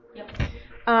 Yep.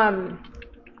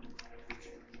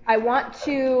 I want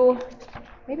to,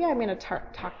 maybe I'm going to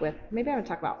talk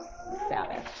about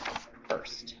Sabbath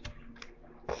first.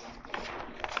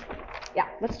 Yeah,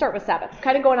 let's start with Sabbath.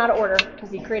 Kind of going out of order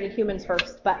because he created humans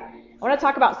first, but I want to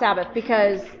talk about Sabbath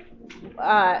because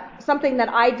something that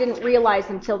I didn't realize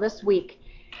until this week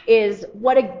is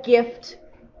what a gift.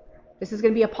 This is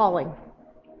going to be appalling.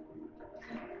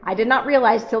 I did not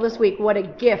realize till this week what a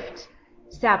gift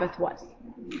Sabbath was.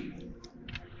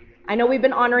 I know we've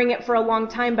been honoring it for a long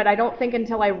time, but I don't think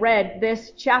until I read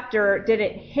this chapter did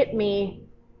it hit me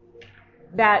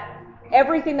that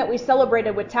everything that we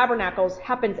celebrated with tabernacles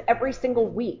happens every single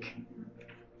week.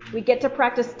 We get to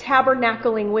practice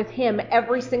tabernacling with him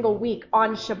every single week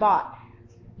on Shabbat.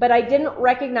 But I didn't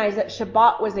recognize that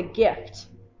Shabbat was a gift.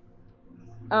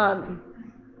 And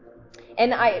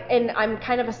I'm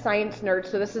kind of a science nerd,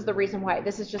 so this is the reason why.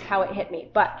 This is just how it hit me.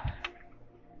 But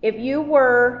if you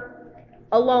were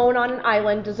alone on an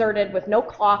island, deserted, with no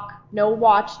clock, no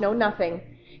watch, no nothing,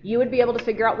 you would be able to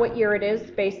figure out what year it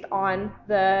is based on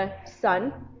the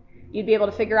sun. You'd be able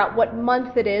to figure out what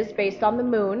month it is based on the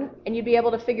moon, and you'd be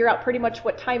able to figure out pretty much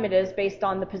what time it is based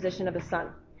on the position of the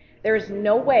sun. There is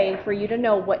no way for you to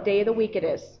know what day of the week it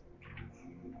is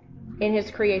in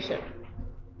his creation.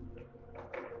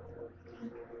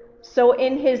 So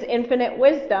in his infinite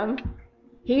wisdom,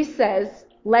 he says,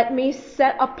 let me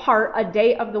set apart a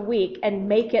day of the week and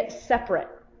make it separate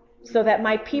so that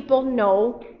my people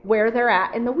know where they're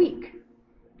at in the week.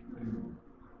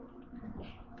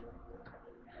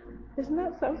 Isn't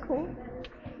that so cool?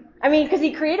 I mean, because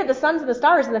he created the suns and the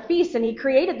stars and the feasts, and he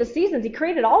created the seasons, he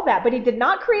created all that, but he did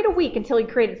not create a week until he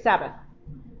created Sabbath.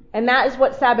 And that is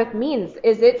what Sabbath means,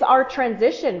 is it's our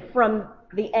transition from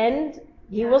the end.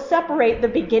 He will separate the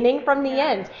beginning from the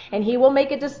end, and he will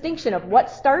make a distinction of what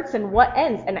starts and what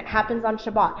ends, and it happens on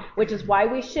Shabbat, which is why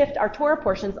we shift our Torah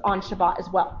portions on Shabbat as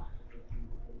well.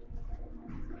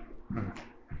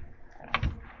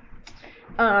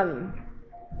 I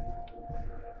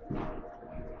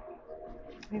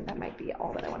think that might be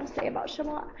all that I want to say about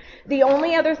Shabbat. The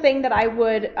only other thing that I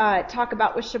would talk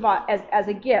about with Shabbat as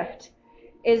a gift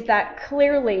is that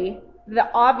clearly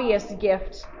the obvious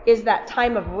gift is that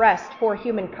time of rest for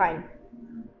humankind.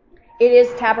 It is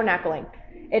tabernacling.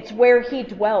 It's where he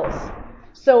dwells.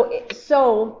 So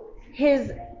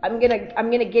his, I'm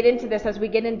gonna get into this as we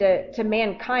get into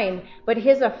mankind, but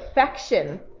his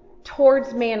affection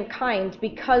towards mankind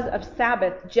because of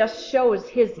Sabbath just shows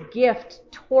his gift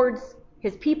towards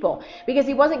his people. Because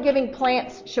he wasn't giving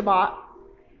plants Shabbat.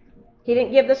 He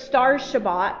didn't give the stars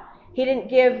Shabbat. He didn't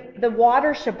give the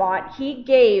water Shabbat. He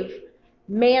gave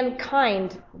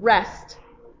mankind rest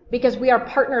because we are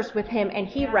partners with him and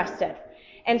he rested.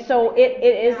 And so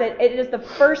it is the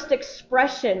first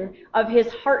expression of his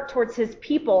heart towards his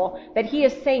people that he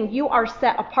is saying, you are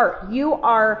set apart. You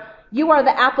are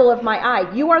the apple of my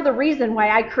eye. You are the reason why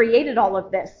I created all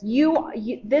of this.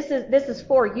 This is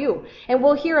for you. And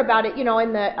we'll hear about it,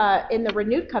 in the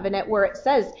renewed covenant where it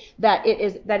says that it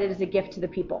is a gift to the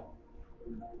people.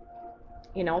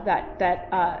 That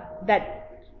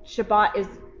Shabbat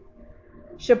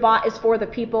is for the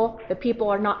people. The people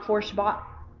are not for Shabbat.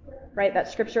 Right?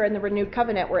 That scripture in the renewed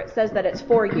covenant where it says that it's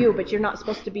for you, but you're not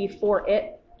supposed to be for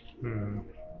it.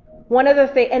 One other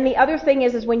thing, and the other thing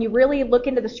is when you really look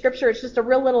into the scripture, it's just a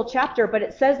real little chapter, but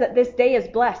it says that this day is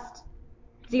blessed.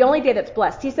 It's the only day that's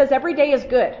blessed. He says every day is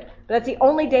good, but that's the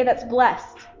only day that's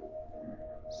blessed.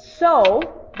 So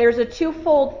there's a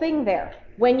twofold thing there.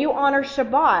 When you honor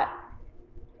Shabbat,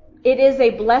 it is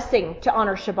a blessing to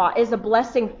honor Shabbat. It is a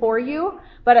blessing for you,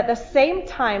 but at the same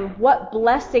time, what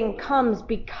blessing comes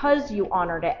because you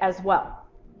honored it as well?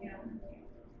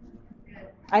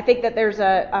 I think that there's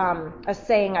a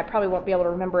saying, I probably won't be able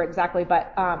to remember exactly,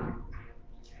 but I'm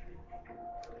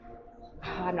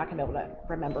not going to be able to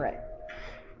remember it.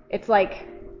 It's like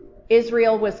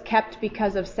Israel was kept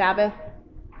because of Sabbath,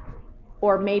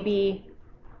 or maybe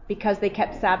because they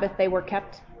kept Sabbath, they were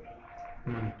kept.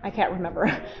 I can't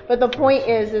remember. But the point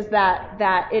is that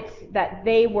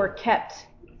they were kept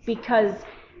because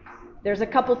there's a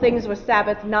couple things with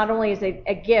Sabbath. Not only is it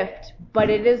a gift, but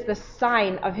it is the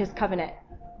sign of his covenant.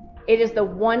 It is the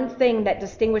one thing that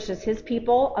distinguishes his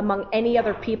people among any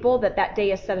other people, that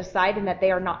day is set aside and that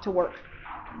they are not to work,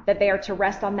 that they are to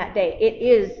rest on that day. It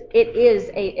is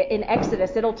in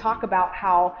Exodus, it'll talk about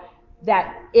how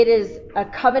that it is a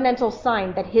covenantal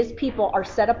sign that his people are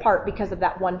set apart because of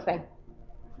that one thing.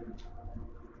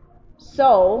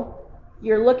 So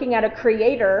you're looking at a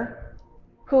creator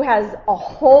who has a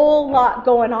whole lot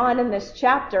going on in this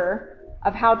chapter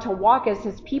of how to walk as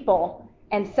his people,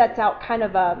 and sets out kind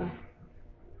of a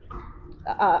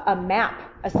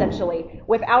map, essentially,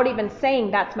 without even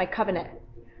saying that's my covenant.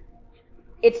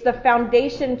 It's the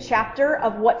foundation chapter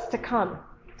of what's to come.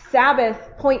 Sabbath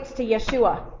points to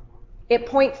Yeshua. It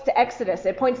points to Exodus.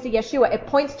 It points to Yeshua. It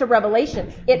points to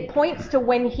Revelations. It points to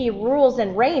when he rules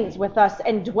and reigns with us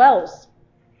and dwells.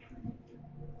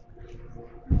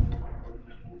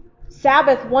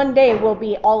 Sabbath one day will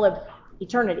be all of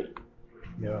eternity.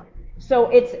 Yeah. So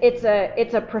it's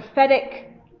a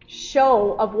prophetic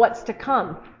show of what's to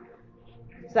come.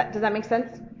 Does that make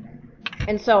sense?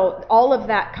 And so all of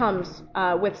that comes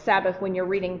with Sabbath when you're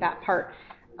reading that part.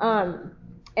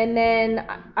 And then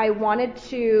I wanted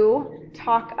to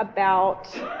talk about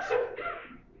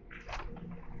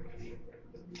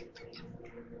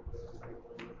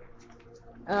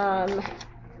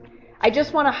I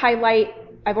just want to highlight,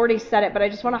 I've already said it, but I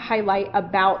just want to highlight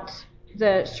about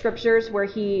the scriptures where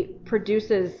he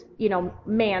produces,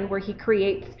 man, where he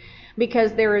creates,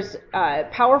 because there's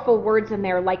powerful words in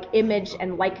there like image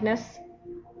and likeness.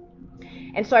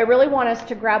 And so I really want us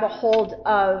to grab a hold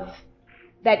of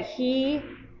that he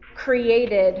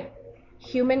created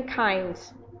humankind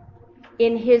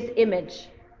in his image.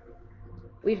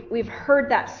 We've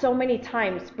heard that so many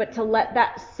times, but to let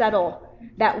that settle,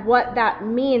 that what that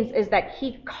means is that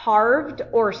he carved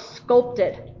or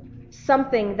sculpted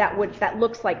something that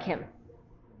looks like him.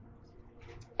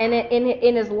 And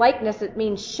in his likeness, it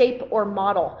means shape or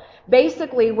model.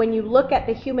 Basically, when you look at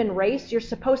the human race, you're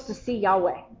supposed to see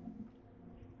Yahweh.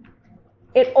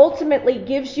 It ultimately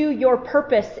gives you your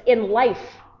purpose in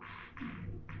life.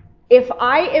 If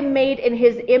I am made in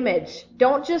his image,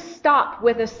 don't just stop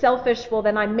with a selfish, well,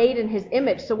 then I'm made in his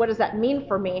image, so what does that mean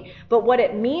for me? But what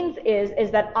it means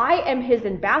is that I am his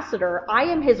ambassador. I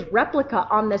am his replica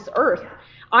on this earth.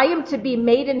 I am to be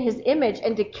made in his image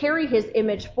and to carry his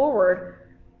image forward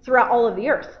throughout all of the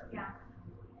earth. Yeah.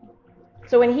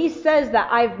 So when he says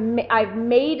that I've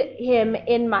made him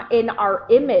in our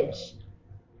image,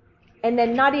 and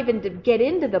then not even to get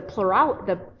into the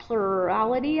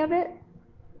plurality of it.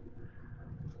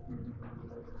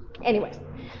 Anyways,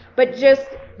 but just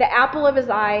the apple of his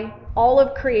eye, all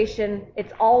of creation,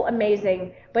 it's all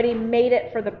amazing, but he made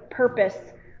it for the purpose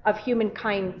of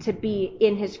humankind to be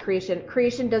in his creation.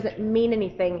 Creation doesn't mean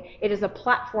anything. It is a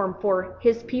platform for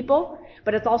his people,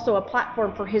 but it's also a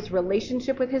platform for his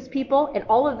relationship with his people. And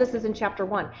all of this is in chapter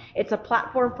 1. It's a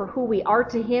platform for who we are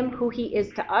to him, who he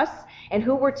is to us, and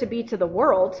who we're to be to the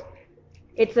world.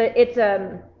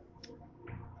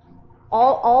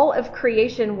 All of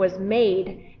creation was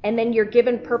made, and then you're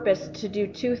given purpose to do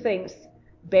two things: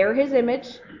 bear his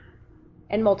image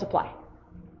and multiply.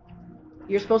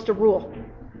 You're supposed to rule.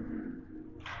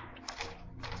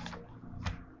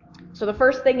 So the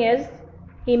first thing is,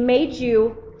 he made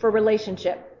you for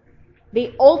relationship.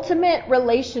 The ultimate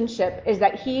relationship is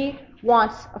that he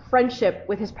wants a friendship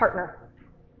with his partner.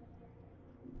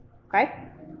 Okay?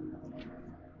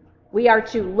 We are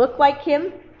to look like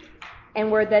him,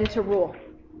 and we're then to rule.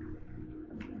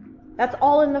 That's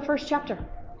all in the first chapter.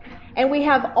 And we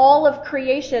have all of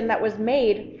creation that was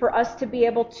made for us to be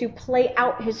able to play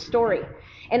out his story.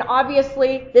 And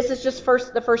obviously, this is just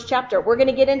the first chapter. We're going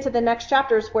to get into the next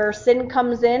chapters where sin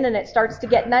comes in and it starts to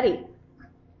get nutty.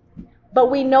 But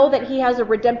we know that he has a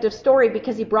redemptive story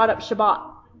because he brought up Shabbat.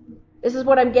 This is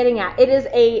what I'm getting at. It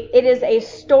is a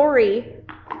story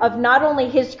of not only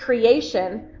his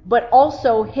creation, but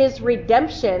also his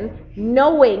redemption,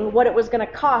 knowing what it was going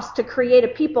to cost to create a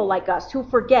people like us who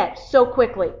forget so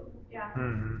quickly. Yeah.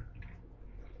 Mm-hmm.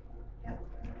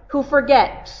 Who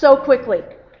forget so quickly.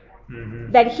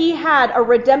 Mm-hmm. That he had a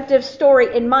redemptive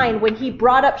story in mind when he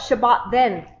brought up Shabbat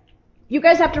then. You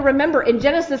guys have to remember, in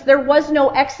Genesis, there was no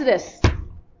Exodus.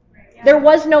 There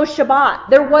was no Shabbat.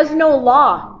 There was no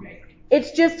law.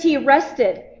 It's just he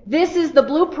rested. This is the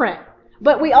blueprint.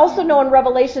 But we also know in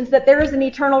Revelations that there is an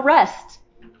eternal rest.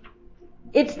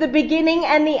 It's the beginning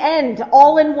and the end,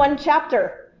 all in one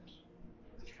chapter.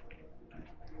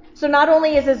 So not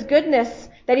only is his goodness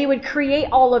that he would create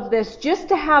all of this just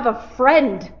to have a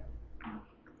friend,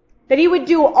 that he would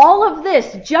do all of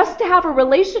this just to have a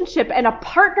relationship and a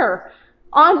partner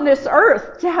on this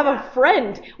earth, to have a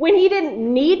friend when he didn't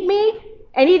need me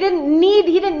and he didn't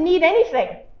need anything.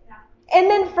 And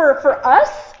then for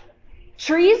us,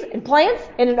 trees and plants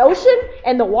and an ocean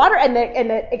and the water and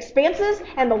the expanses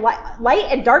and the light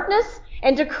and darkness,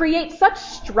 and to create such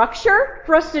structure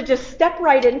for us to just step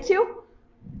right into.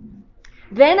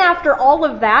 Then after all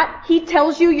of that, he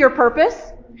tells you your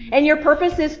purpose, and your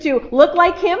purpose is to look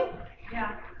like him.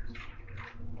 Yeah.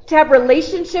 To have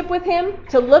relationship with him,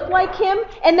 to look like him,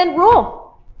 and then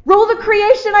rule. Rule the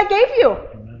creation I gave you.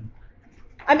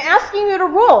 I'm asking you to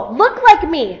rule. Look like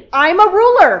me. I'm a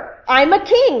ruler. I'm a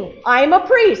king. I'm a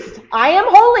priest. I am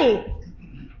holy.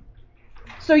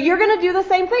 So you're going to do the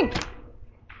same thing.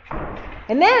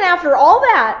 And then after all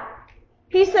that,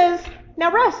 he says,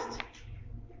 now rest.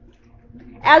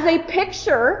 As a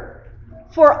picture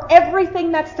for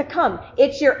everything that's to come.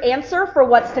 It's your answer for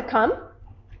what's to come.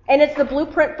 And it's the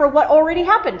blueprint for what already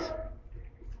happened. Does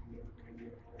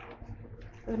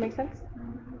that make sense?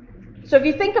 So if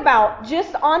you think about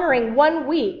just honoring 1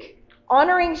 week,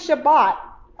 honoring Shabbat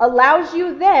allows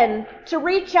you then to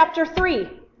read chapter 3.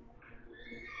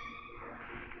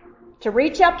 To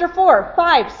read chapter 4,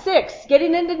 5, 6,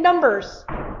 getting into Numbers.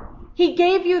 He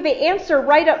gave you the answer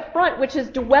right up front, which is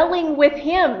dwelling with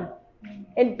him.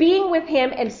 And being with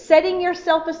him and setting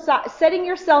yourself aside, setting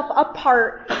yourself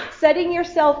apart, setting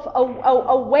yourself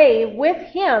away with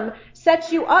him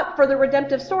sets you up for the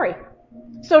redemptive story.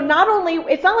 So not only,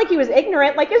 it's not like he was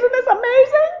ignorant, like, isn't this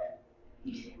amazing?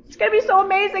 It's going to be so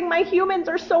amazing. My humans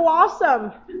are so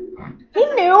awesome. He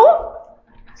knew.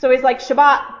 So he's like,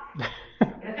 Shabbat.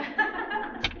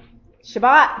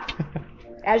 Shabbat.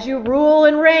 As you rule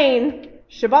and reign,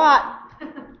 Shabbat.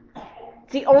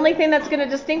 It's the only thing that's going to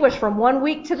distinguish from 1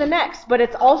 week to the next, but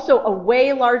it's also a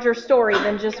way larger story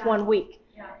than just 1 week.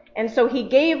 And so he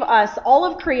gave us all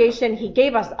of creation, he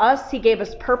gave us, he gave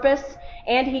us purpose,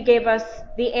 and he gave us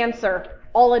the answer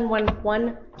all in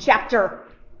one chapter.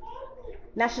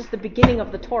 And that's just the beginning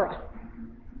of the Torah.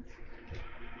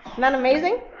 Isn't that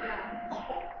amazing?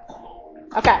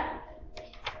 Okay.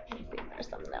 Let me see if there's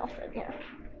something else in here.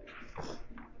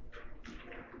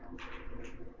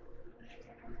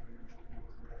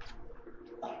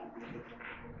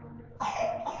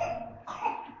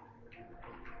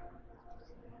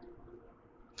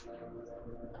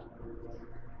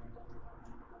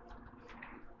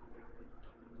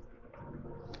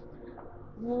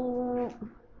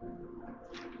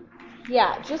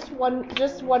 Yeah, just one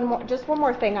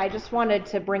more thing I just wanted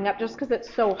to bring up, just because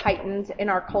it's so heightened in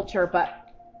our culture.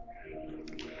 But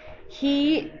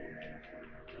he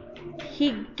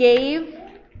gave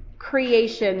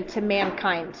creation to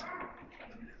mankind.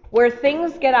 Where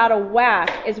things get out of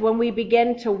whack is when we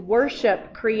begin to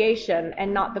worship creation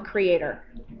and not the Creator.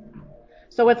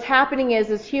 So what's happening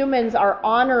is humans are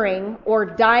honoring or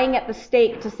dying at the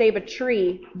stake to save a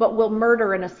tree, but will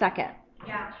murder in a second.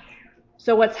 Yeah.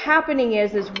 So what's happening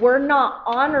is we're not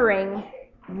honoring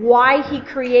why he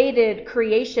created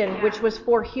creation, which was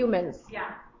for humans.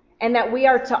 Yeah. And that we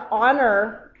are to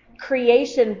honor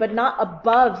creation, but not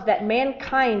above, that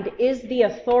mankind is the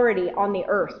authority on the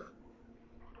earth.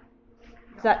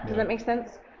 Does that make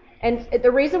sense? And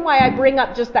the reason why I bring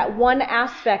up just that one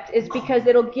aspect is because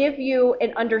it'll give you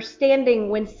an understanding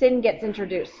when sin gets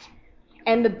introduced.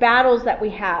 and the battles that we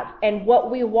have and what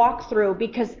we walk through,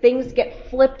 because things get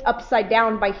flipped upside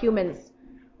down by humans.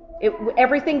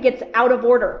 Everything gets out of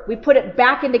order. We put it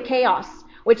back into chaos,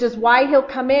 which is why he'll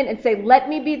come in and say, let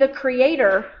me be the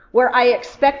creator, where I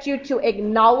expect you to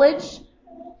acknowledge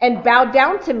and bow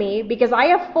down to me, because I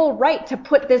have full right to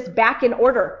put this back in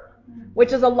order,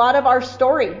 which is a lot of our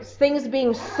stories, things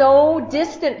being so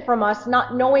distant from us,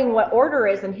 not knowing what order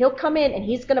is. And he'll come in and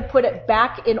he's going to put it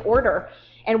back in order.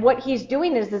 And what he's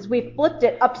doing is we flipped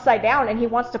it upside down, and he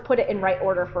wants to put it in right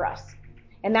order for us.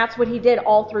 And that's what he did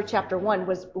all through chapter 1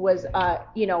 was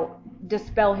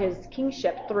dispel his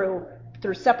kingship through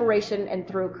separation and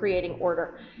through creating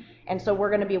order. And so we're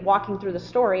going to be walking through the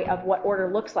story of what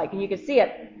order looks like. And you can see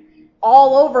it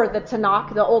all over the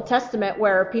Tanakh, the Old Testament,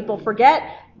 where people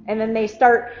forget and then they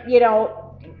start,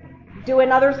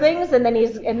 doing other things, but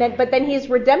then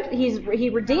he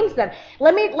redeems them.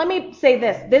 Let me say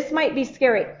this. This might be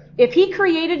scary. If he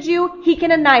created you, he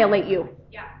can annihilate you.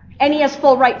 Yeah. And he has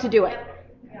full right to do it.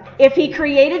 Yeah. If he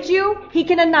created you, he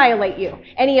can annihilate you,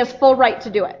 and he has full right to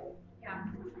do it. Yeah.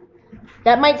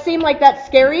 That might seem like that's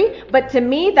scary, but to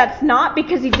me that's not,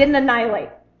 because he didn't annihilate.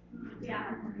 Yeah.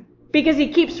 Because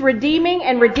he keeps redeeming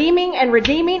and redeeming and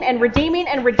redeeming and redeeming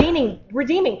and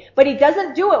redeeming. But he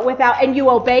doesn't do it without, and you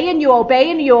obey and you obey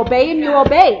and you obey and you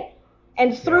obey.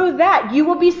 And through that, you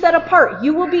will be set apart.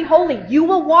 You will be holy. You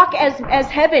will walk as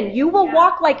heaven. You will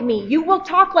walk like me. You will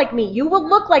talk like me. You will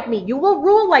look like me. You will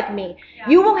rule like me.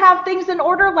 You will have things in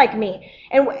order like me.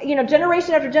 And,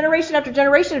 generation after generation after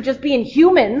generation of just being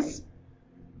humans,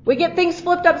 we get things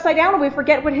flipped upside down and we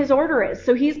forget what his order is.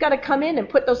 So he's got to come in and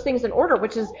put those things in order,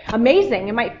 which is amazing.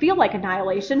 It might feel like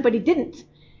annihilation, but he didn't.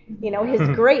 His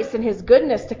grace and his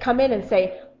goodness to come in and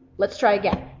say, let's try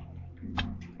again.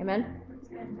 Amen.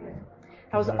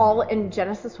 That was all in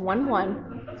Genesis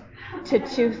 1:1 to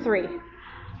 2:3.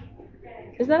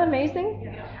 Isn't that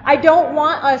amazing? I don't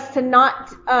want us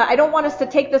to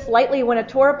take this lightly when a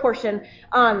Torah portion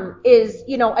is,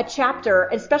 a chapter,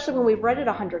 especially when we've read it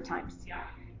 100 times.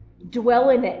 Dwell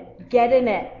in it. Get in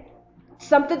it.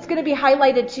 Something's going to be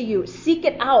highlighted to you. Seek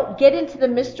it out. Get into the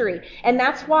mystery. And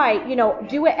that's why,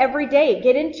 do it every day.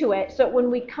 Get into it. So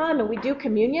when we come and we do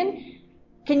communion,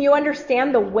 can you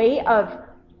understand the weight of,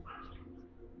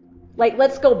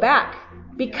 let's go back.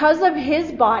 Because of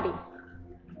his body.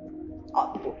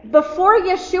 Before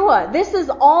Yeshua, this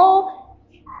is all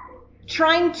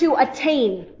trying to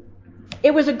attain.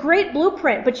 It was a great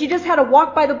blueprint, but you just had to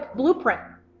walk by the blueprint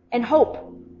and hope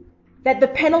that the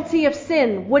penalty of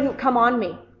sin wouldn't come on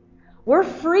me. We're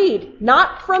freed,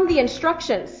 not from the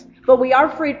instructions, but we are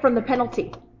freed from the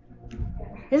penalty.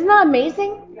 Isn't that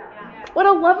amazing? What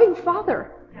a loving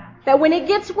Father. That when it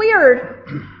gets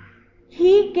weird,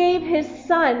 he gave his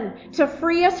son to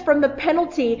free us from the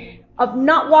penalty of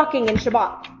not walking in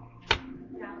Shabbat.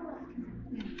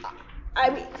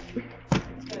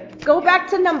 Go back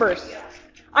to Numbers.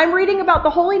 I'm reading about the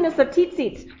holiness of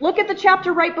tzitzits. Look at the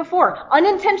chapter right before.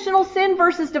 Unintentional sin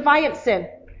versus defiant sin.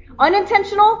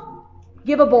 Unintentional,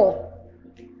 give a bull.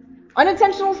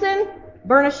 Unintentional sin,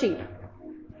 burn a sheep.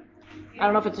 I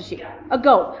don't know if it's a sheep. A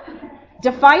goat.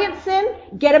 Defiant sin,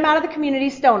 get him out of the community,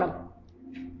 stone him.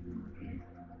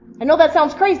 I know that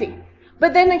sounds crazy,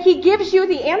 but then he gives you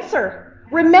the answer.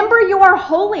 Remember, you are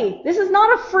holy. This is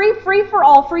not a free for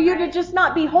all for you to just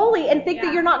not be holy and think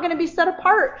that you're not going to be set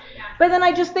apart. But then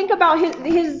I just think about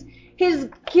his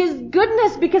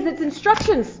goodness, because it's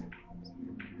instructions.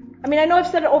 I know I've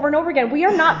said it over and over again. We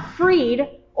are not freed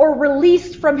or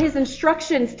released from his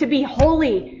instructions to be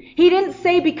holy. He didn't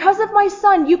say, because of my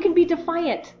son, you can be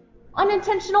defiant.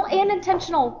 Unintentional and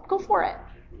intentional. Go for it.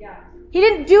 He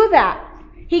didn't do that.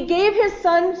 He gave his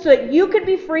son so that you could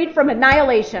be freed from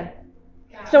annihilation.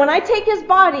 So when I take his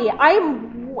body,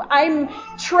 I'm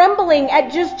trembling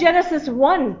at just Genesis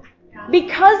 1.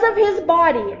 Because of his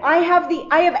body, I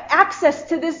have access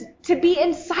to this to be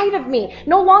inside of me.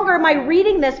 No longer am I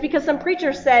reading this because some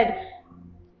preacher said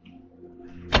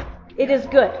it is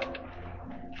good.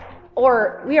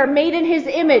 Or we are made in his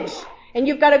image, and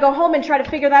you've got to go home and try to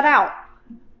figure that out.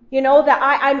 That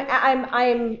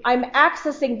I'm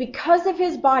accessing, because of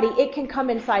his body, it can come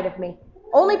inside of me.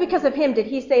 Only because of him did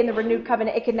he say in the renewed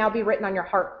covenant, it can now be written on your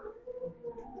heart.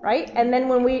 Right? And then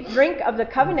when we drink of the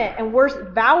covenant and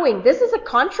we're vowing, this is a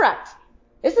contract.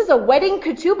 This is a wedding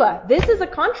ketubah. This is a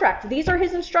contract. These are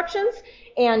his instructions,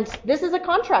 and this is a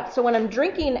contract. So when I'm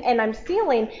drinking and I'm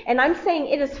sealing and I'm saying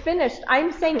it is finished,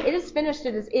 I'm saying it is finished.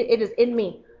 It is in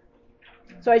me.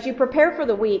 So as you prepare for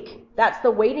the week, that's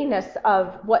the weightiness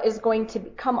of what is going to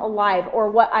come alive, or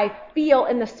what I feel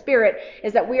in the spirit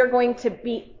is that we are going to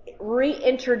be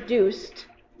reintroduced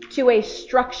to a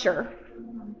structure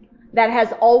that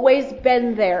has always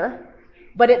been there,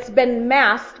 but it's been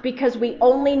masked because we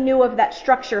only knew of that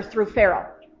structure through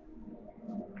Pharaoh.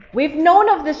 We've known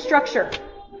of this structure.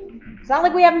 It's not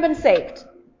like we haven't been saved,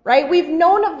 right? We've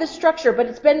known of this structure, but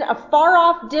it's been a far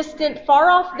off, distant, far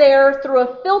off there through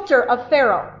a filter of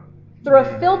Pharaoh, through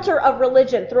a filter of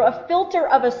religion, through a filter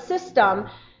of a system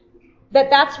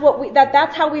that's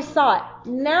how we saw it.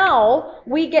 Now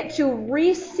we get to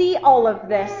re-see all of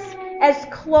this as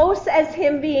close as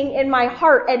him being in my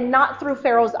heart, and not through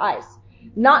Pharaoh's eyes,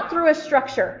 not through a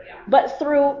structure, but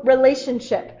through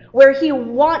relationship, where he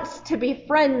wants to be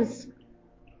friends,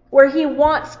 where he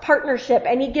wants partnership,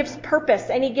 and he gives purpose,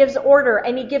 and he gives order,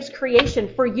 and he gives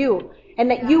creation for you,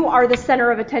 and that you are the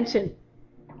center of attention.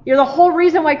 You're the whole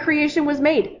reason why creation was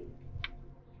made.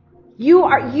 You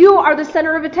are the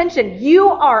center of attention. You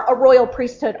are a royal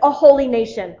priesthood, a holy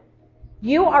nation.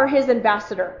 You are his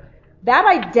ambassador. That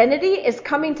identity is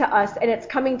coming to us, and it's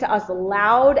coming to us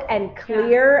loud and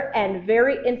clear and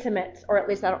very intimate. Or at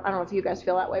least I don't know if you guys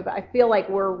feel that way, but I feel like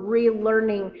we're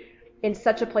relearning in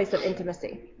such a place of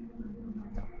intimacy.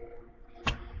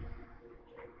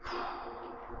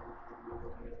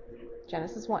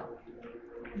 Genesis 1.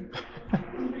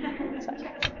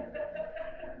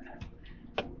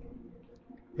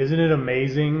 Isn't it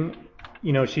amazing?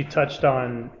 You know, she touched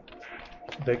on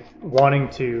the wanting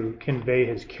to convey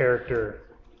his character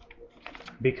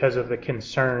because of the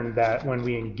concern that when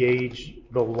we engage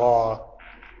the law,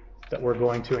 that we're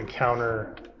going to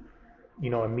encounter, you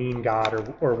know, a mean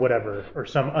God or whatever, or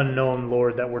some unknown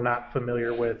Lord that we're not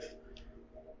familiar with.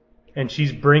 And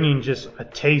she's bringing just a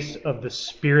taste of the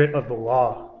spirit of the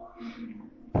law.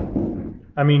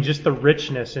 I mean, just the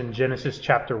richness in Genesis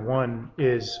chapter 1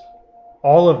 is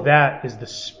all of that is the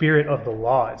spirit of the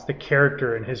law. It's the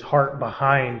character and his heart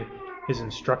behind his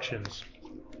instructions.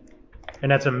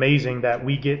 And that's amazing that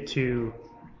we get to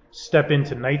step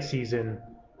into night season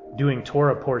doing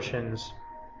Torah portions.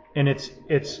 And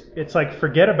it's like,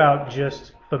 forget about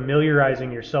just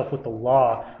familiarizing yourself with the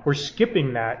law. We're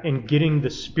skipping that and getting the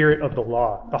spirit of the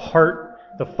law, the heart,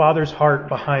 the Father's heart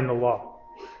behind the law.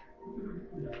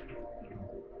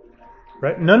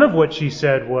 Right? None of what she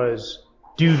said was,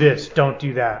 do this, don't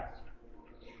do that.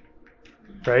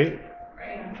 Right?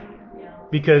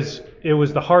 Because it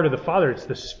was the heart of the Father. It's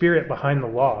the spirit behind the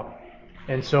law.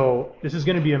 And so this is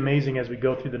going to be amazing as we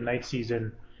go through the night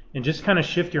season, and just kind of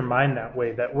shift your mind that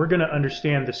way, that we're going to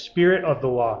understand the spirit of the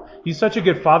law. He's such a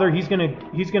good Father. He's going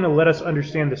to let us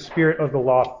understand the spirit of the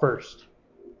law first.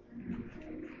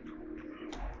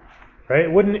 Right?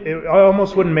 It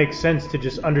almost wouldn't make sense to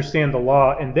just understand the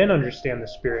law and then understand the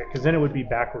spirit, because then it would be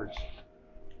backwards.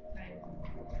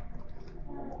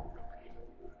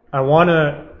 I want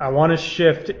to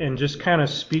shift and just kind of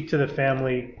speak to the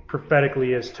family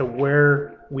prophetically as to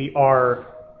where we are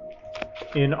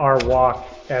in our walk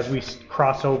as we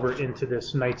cross over into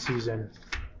this night season.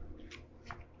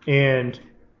 And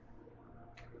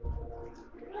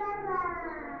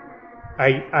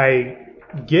I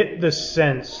get the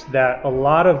sense that a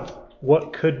lot of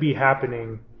what could be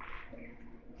happening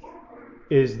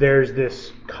is there's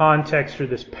this context or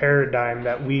this paradigm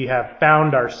that we have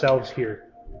found ourselves here.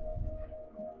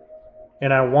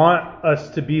 And I want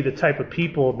us to be the type of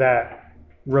people that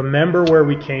remember where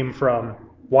we came from,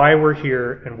 why we're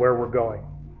here, and where we're going.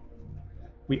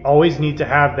 We always need to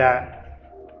have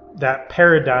that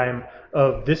paradigm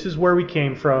of this is where we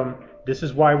came from, this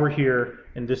is why we're here,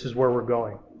 and this is where we're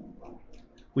going.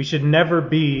 We should never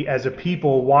be, as a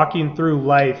people, walking through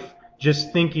life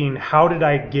just thinking, how did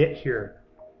I get here?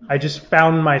 I just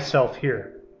found myself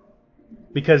here.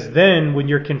 Because then when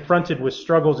you're confronted with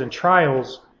struggles and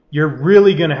trials, you're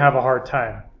really going to have a hard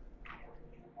time.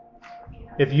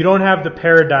 If you don't have the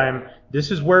paradigm,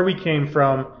 this is where we came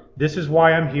from, this is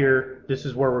why I'm here, this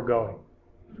is where we're going.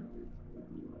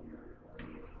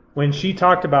 When she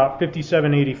talked about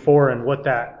 5784 and what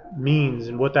that means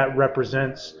and what that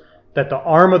represents, that the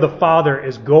arm of the Father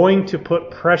is going to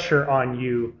put pressure on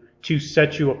you to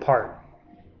set you apart.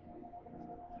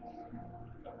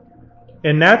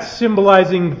 And that's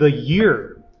symbolizing the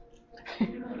year.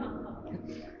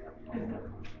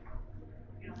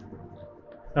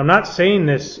 I'm not saying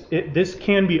this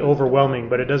can be overwhelming,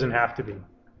 but it doesn't have to be.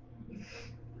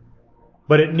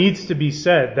 But it needs to be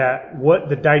said that what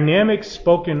the dynamic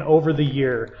spoken over the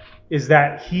year is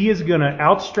that he is going to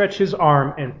outstretch his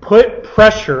arm and put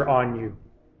pressure on you.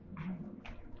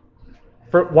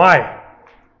 Why?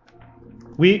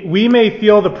 We may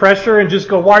feel the pressure and just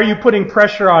go, why are you putting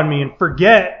pressure on me? And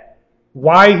forget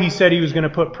why he said he was going to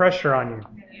put pressure on you.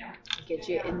 Get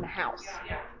you in the house.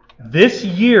 This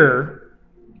year,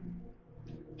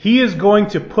 He is going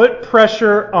to put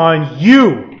pressure on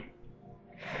you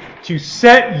to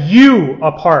set you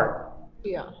apart.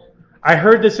 Yeah. I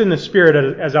heard this in the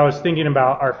spirit as I was thinking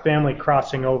about our family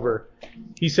crossing over.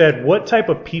 He said, "What type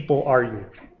of people are you?"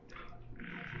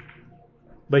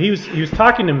 But he was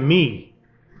talking to me.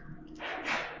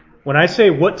 When I say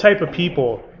what type of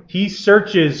people, he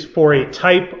searches for a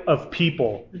type of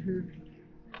people. Mm-hmm.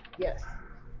 Yes.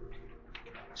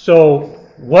 So,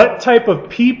 what type of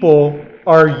people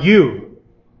are you,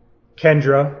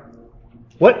 Kendra?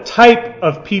 What type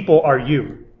of people are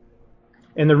you?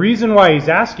 And the reason why he's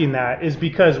asking that is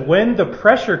because when the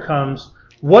pressure comes,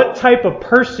 what type of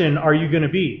person are you going to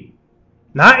be?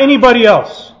 Not anybody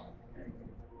else.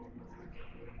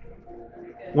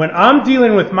 When I'm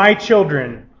dealing with my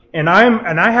children and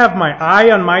I have my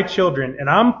eye on my children and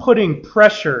I'm putting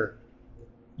pressure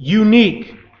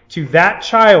unique to that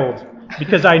child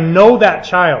because I know that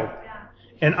child,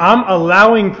 and I'm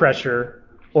allowing pressure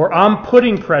or I'm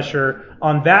putting pressure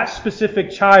on that specific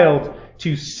child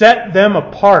to set them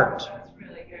apart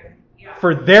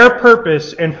for their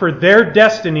purpose and for their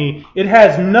destiny, it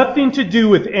has nothing to do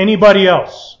with anybody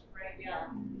else.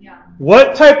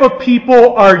 What type of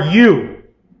people are you?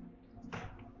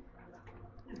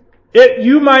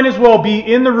 You might as well be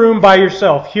in the room by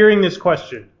yourself hearing this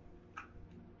question.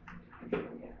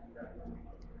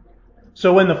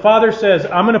 So when the Father says,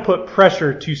 I'm going to put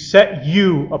pressure to set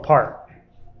you apart,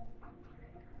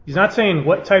 He's not saying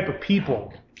what type of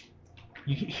people.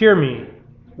 You hear me.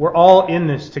 We're all in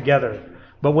this together.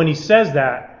 But when He says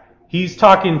that, He's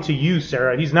talking to you,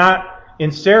 Sarah. He's not,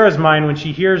 in Sarah's mind, when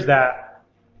she hears that,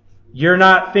 you're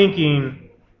not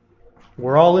thinking,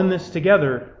 we're all in this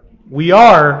together. We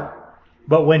are,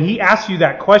 but when He asks you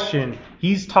that question,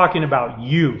 He's talking about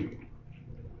you.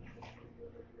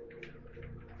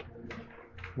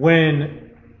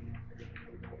 When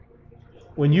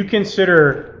you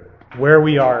consider where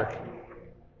we are,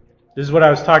 this is what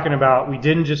I was talking about. We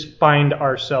didn't just find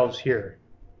ourselves here.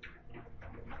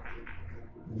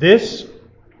 The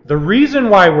reason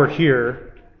why we're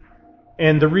here,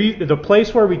 and the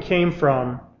place where we came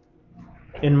from,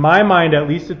 in my mind, at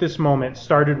least at this moment,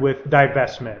 started with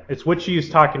divestment. It's what she is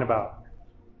talking about.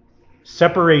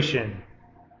 Separation.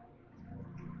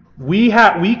 We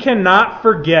cannot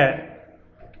forget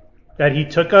that He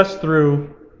took us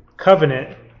through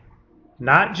covenant,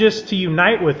 not just to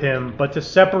unite with Him, but to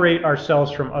separate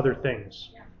ourselves from other things.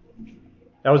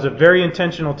 That was a very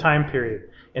intentional time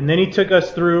period. And then He took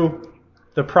us through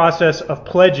the process of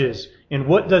pledges. And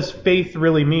what does faith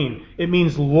really mean? It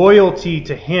means loyalty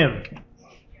to Him.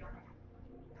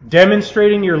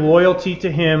 Demonstrating your loyalty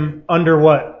to Him under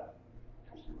what?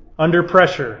 Under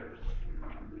pressure.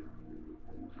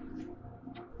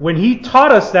 When He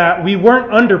taught us that, we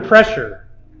weren't under pressure.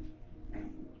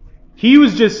 He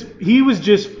was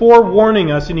just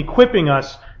forewarning us and equipping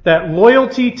us that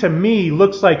loyalty to me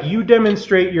looks like you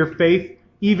demonstrate your faith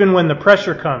even when the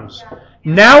pressure comes.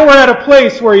 Now we're at a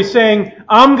place where He's saying,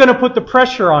 I'm going to put the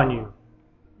pressure on you.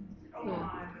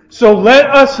 So let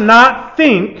us not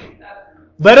be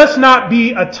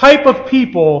a type of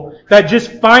people that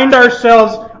just find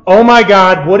ourselves, oh my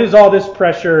God, what is all this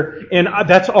pressure? And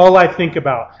that's all I think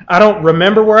about. I don't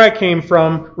remember where I came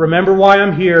from, remember why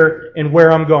I'm here, and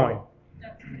where I'm going.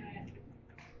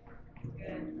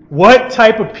 What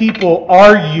type of people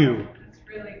are you? That's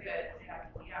really good.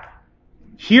 Yeah.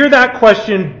 Hear that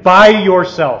question by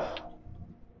yourself.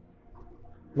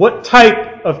 What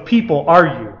type of people are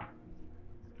you?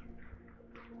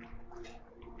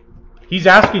 He's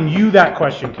asking you that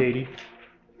question, Katie.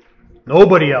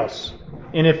 Nobody else.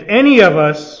 And if any of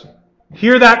us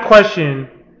hear that question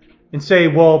and say,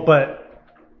 well, but,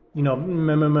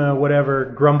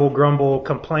 whatever, grumble,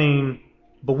 complain,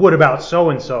 but what about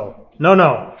so-and-so?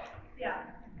 No. Yeah.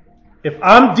 If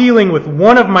I'm dealing with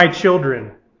one of my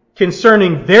children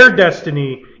concerning their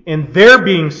destiny and their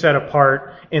being set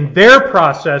apart and their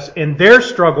process and their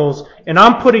struggles, and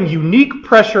I'm putting unique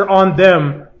pressure on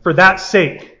them for that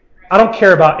sake, I don't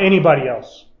care about anybody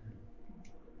else.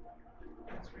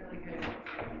 That's really good.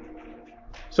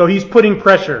 So He's putting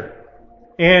pressure.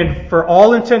 And for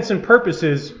all intents and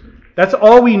purposes, that's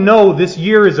all we know this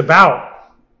year is about.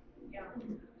 Yeah.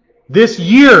 This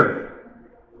year.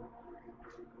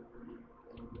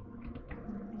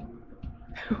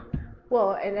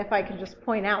 Well, and if I can just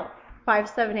point out,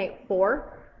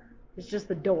 5784 is just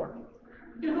the door.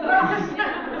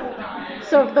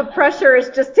 So if the pressure is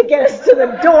just to get us to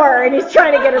the door and He's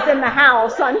trying to get us in the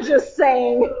house, I'm just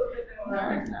saying,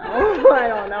 I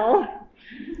don't know.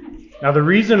 Now the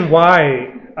reason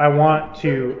why I want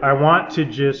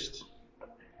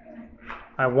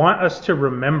us to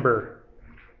remember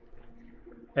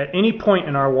At any point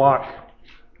in our walk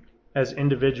as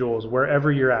individuals,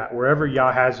 wherever you're at, wherever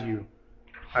Yah has you,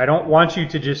 I don't want you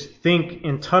to just think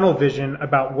in tunnel vision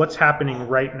about what's happening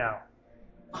right now.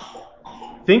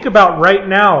 Think about right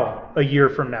now a year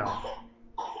from now.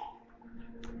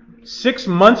 6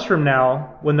 months from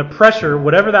now, when the pressure,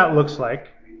 whatever that looks like,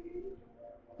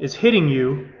 is hitting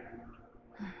you,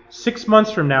 6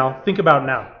 months from now, think about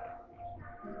now.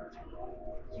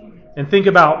 And think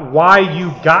about why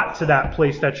you got to that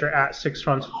place that you're at 6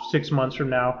 months from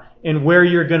now and where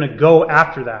you're going to go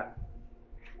after that.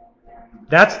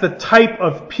 That's the type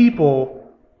of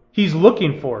people he's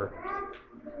looking for.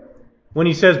 When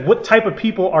he says, what type of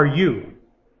people are you?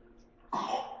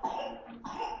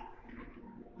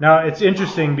 Now, it's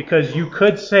interesting because you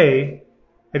could say,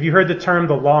 have you heard the term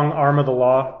the long arm of the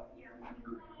law?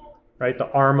 Right? The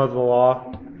arm of the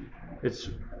law.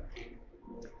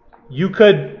 You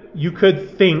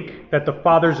could think that the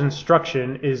Father's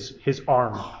instruction is his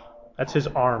arm. That's his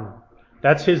arm.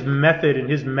 That's his method and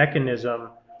his mechanism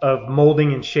of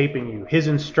molding and shaping you. His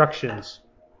instructions.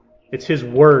 It's his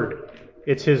word.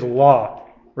 It's his law.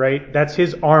 Right? That's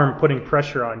his arm putting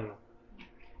pressure on you.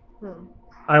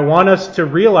 I want us to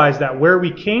realize that where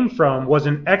we came from was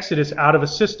an exodus out of a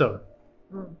system.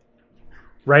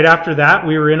 Right after that,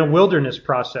 we were in a wilderness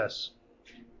process.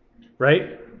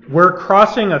 Right? We're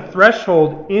crossing a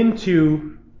threshold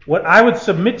into what I would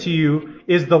submit to you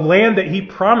is the land that he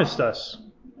promised us.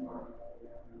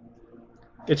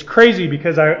 It's crazy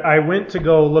because I went to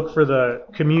go look for the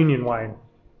communion wine.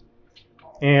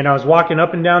 And I was walking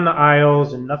up and down the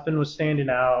aisles and nothing was standing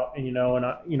out. And,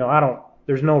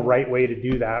 there's no right way to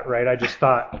do that, right? I just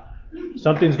thought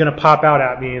something's going to pop out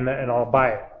at me and I'll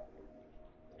buy it.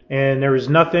 And there was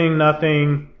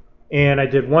nothing. And I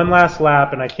did one last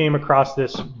lap and I came across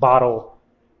this bottle.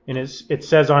 And it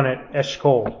says on it,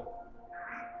 Eshkol.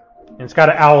 And it's got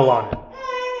an owl on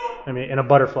it. And a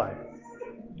butterfly.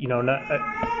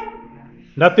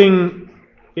 Nothing.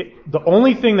 The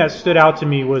only thing that stood out to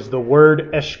me was the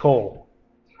word Eshkol.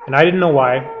 And I didn't know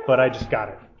why, but I just got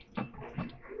it.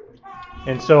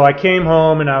 And so I came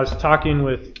home and I was talking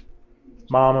with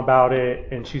Mom about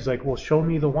it. And she's like, well, show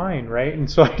me the wine, right? And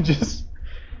so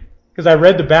because I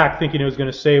read the back thinking it was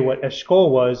going to say what Eshkol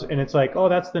was. And it's like, oh,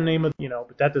 that's the name of,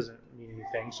 but that doesn't mean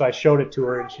anything. So I showed it to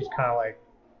her and she's kind of like,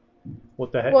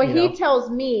 what the heck? Well, he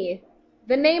tells me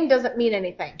the name doesn't mean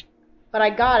anything. But I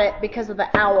got it because of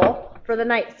the owl for the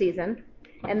night season.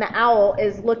 And the owl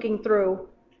is looking through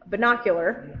a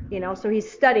binocular, so he's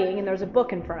studying and there's a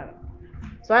book in front of him.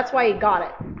 So that's why he got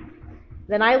it.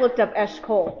 Then I looked up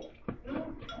Eshkol.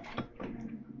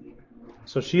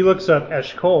 So she looks up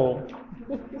Eshkol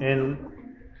and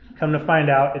come to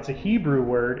find out it's a Hebrew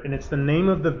word and it's the name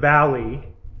of the valley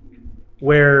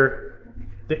where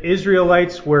the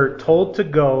Israelites were told to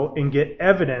go and get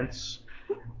evidence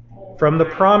from the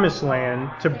promised land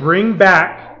to bring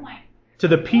back to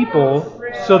the people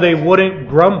so they wouldn't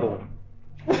grumble.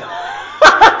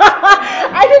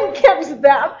 I didn't catch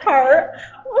that part.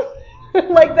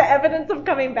 Like the evidence of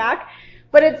coming back.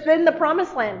 But it's in the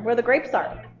promised land where the grapes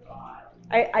are.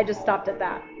 I just stopped at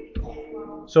that.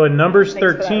 So in Numbers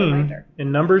 13,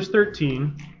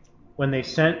 when they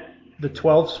sent the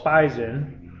 12 spies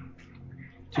in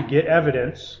to get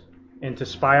evidence and to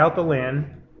spy out the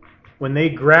land, when they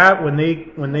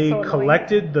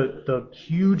collected the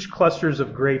huge clusters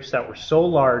of grapes that were so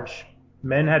large,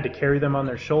 men had to carry them on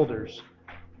their shoulders.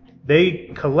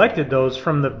 They collected those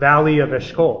from the valley of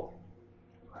Eshkol.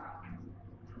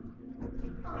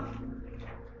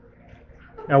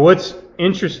 Now what's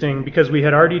interesting, because we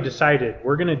had already decided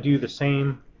we're going to do the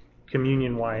same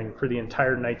communion wine for the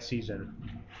entire night season.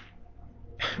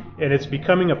 And it's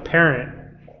becoming apparent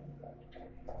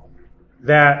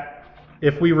that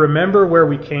if we remember where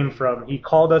we came from, he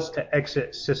called us to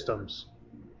exit systems.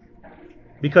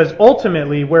 Because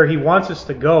ultimately where he wants us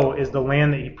to go is the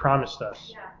land that he promised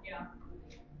us. Yeah.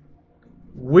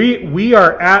 We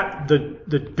are at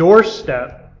the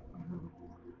doorstep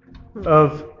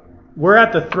we're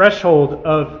at the threshold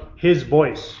of his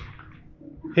voice,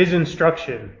 his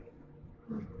instruction,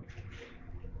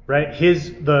 right?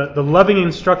 The loving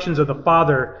instructions of the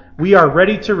Father. We are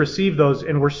ready to receive those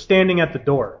and we're standing at the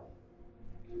door.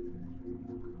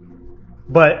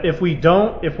 But if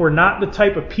we're not the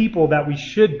type of people that we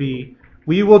should be,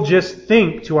 we will just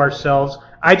think to ourselves,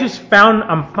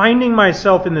 I'm finding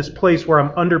myself in this place where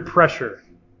I'm under pressure.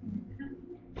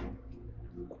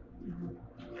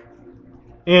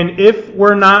 And if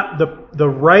we're not the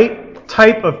right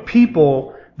type of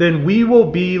people, then we will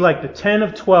be like the 10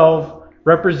 of 12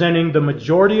 representing the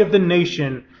majority of the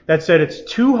nation that said it's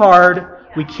too hard,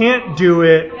 we can't do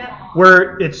it,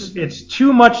 it's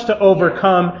too much to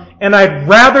overcome, and I'd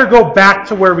rather go back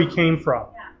to where we came from.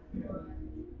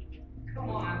 Come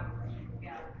on.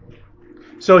 Yeah.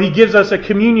 So he gives us a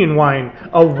communion wine,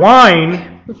 a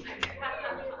wine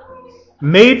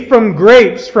made from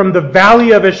grapes from the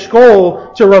valley of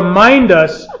Eshcol to remind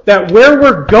us that where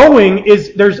we're going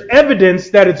there's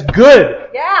evidence that it's good.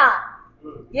 Yeah.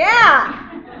 Yeah.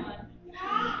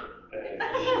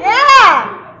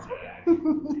 Yeah.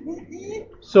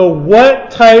 So what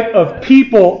type of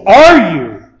people are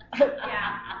you?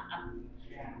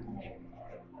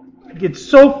 I get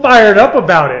so fired up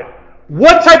about it.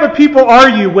 What type of people are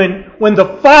you when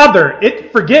the Father,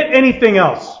 forget anything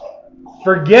else.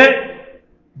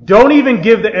 Don't even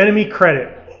give the enemy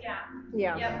credit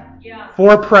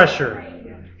for pressure.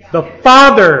 The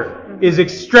Father is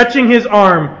stretching His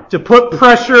arm to put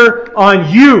pressure on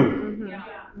you,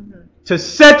 to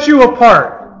set you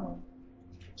apart.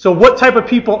 So what type of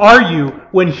people are you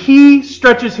when He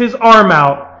stretches His arm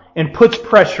out and puts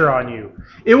pressure on you?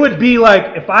 It would be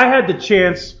like if I had the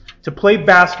chance to play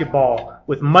basketball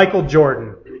with Michael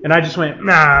Jordan and I just went,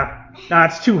 nah,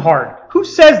 it's too hard. Who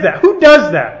says that? Who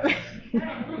does that?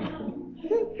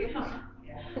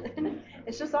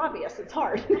 It's just obvious. It's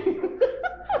hard.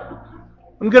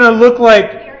 I'm going to look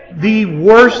like the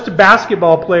worst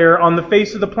basketball player on the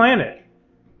face of the planet.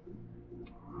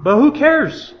 But who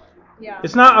cares? Yeah.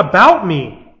 It's not about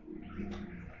me.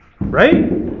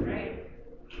 Right?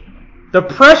 The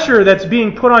pressure that's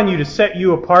being put on you to set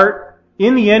you apart,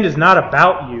 in the end, is not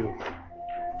about you.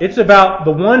 It's about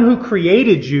the one who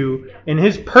created you and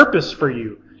His purpose for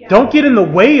you. Don't get in the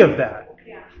way of that.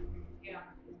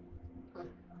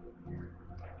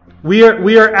 We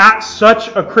are at such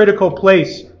a critical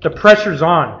place. The pressure's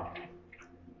on.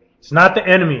 It's not the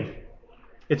enemy.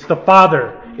 It's the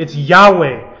Father. It's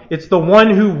Yahweh. It's the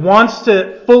one who wants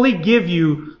to fully give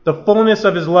you the fullness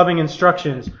of His loving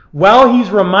instructions, while He's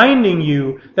reminding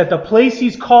you that the place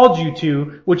He's called you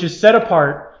to, which is set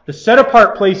apart, the set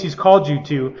apart place He's called you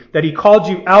to, that He called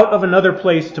you out of another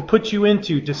place to put you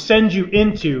into, to send you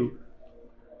into,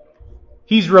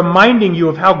 He's reminding you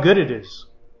of how good it is.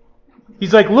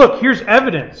 He's like, look, here's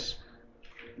evidence.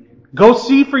 Go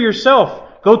see for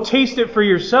yourself. Go taste it for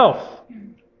yourself.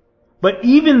 But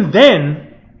even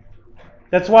then,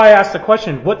 that's why I asked the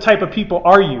question, what type of people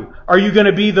are you? Are you going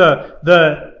to be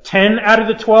the 10 out of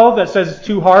the 12 that says it's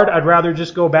too hard, I'd rather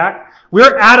just go back?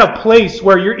 We're at a place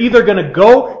where you're either going to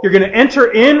go, you're going to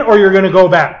enter in, or you're going to go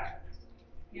back.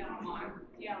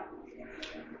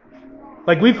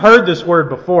 Like, we've heard this word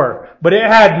before, but it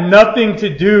had nothing to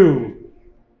do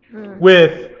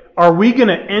with, are we going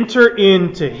to enter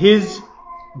into His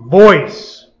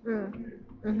voice?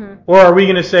 Or are we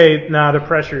going to say, nah, the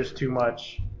pressure is too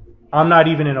much. I'm not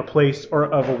even in a place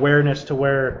of awareness to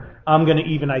where I'm going to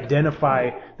even identify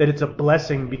that it's a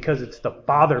blessing because it's the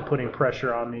Father putting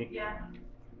pressure on me. Yeah.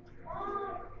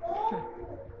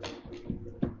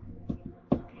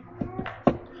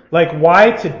 Like,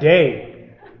 why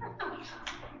today?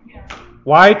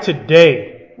 Why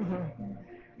today?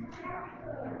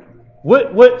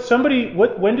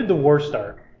 When did the war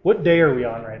start? What day are we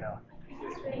on right now?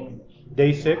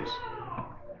 Day 6?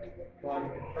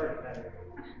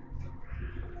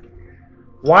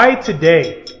 Why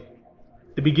today?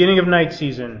 The beginning of night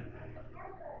season.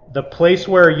 The place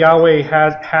where Yahweh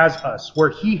has us, where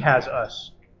He has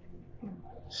us.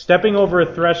 Stepping over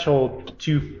a threshold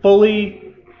to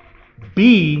fully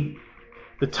be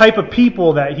the type of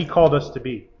people that He called us to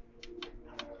be.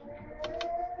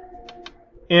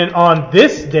 And on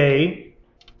this day,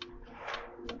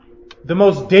 the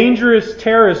most dangerous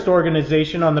terrorist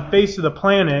organization on the face of the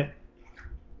planet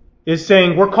is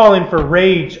saying we're calling for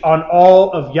rage on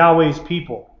all of Yahweh's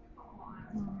people.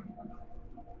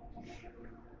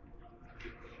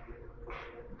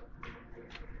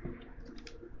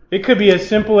 It could be as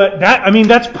simple as that. I mean,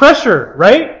 that's pressure,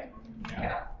 right?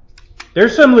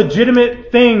 There's some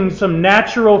legitimate things, some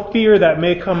natural fear that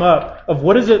may come up of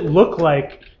what does it look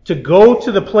like to go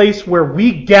to the place where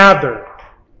we gather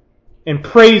and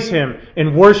praise Him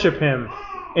and worship Him.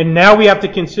 And now we have to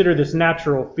consider this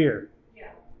natural fear,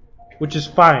 which is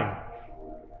fine.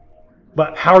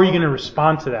 But how are you going to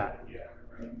respond to that?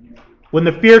 When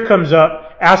the fear comes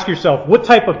up, ask yourself, what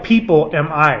type of people am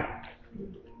I?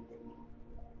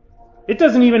 It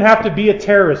doesn't even have to be a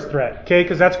terrorist threat, okay?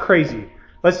 Because that's crazy.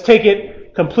 Let's take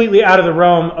it completely out of the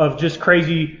realm of just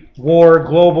crazy war,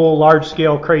 global,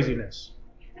 large-scale craziness.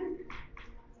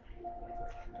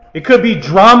 It could be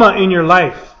drama in your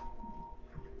life,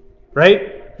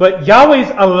 right? But Yahweh's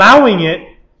allowing it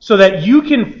so that you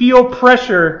can feel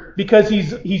pressure because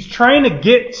he's trying to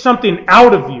get something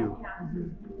out of you.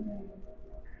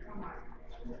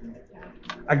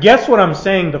 I guess what I'm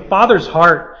saying, the Father's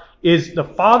heart is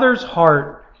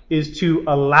to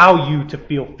allow you to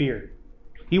feel fear.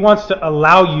 He wants to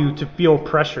allow you to feel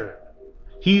pressure.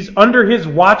 He's under his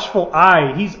watchful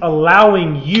eye. He's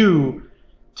allowing you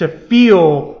to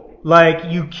feel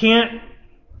like you can't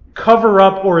cover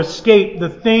up or escape the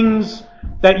things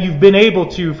that you've been able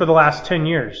to for the last 10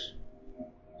 years.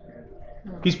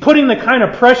 He's putting the kind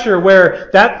of pressure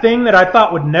where that thing that I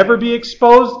thought would never be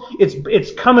exposed,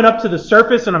 it's coming up to the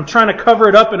surface and I'm trying to cover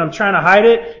it up and I'm trying to hide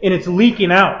it and it's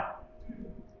leaking out.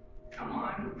 Come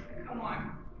on.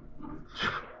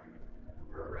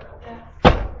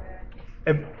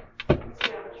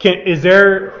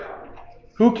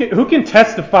 Who can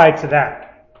testify to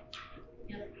that?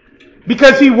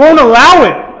 Because he won't allow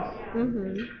it.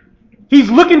 He's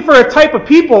looking for a type of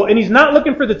people, and he's not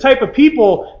looking for the type of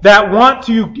people that want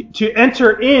to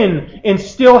enter in and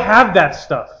still have that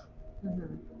stuff.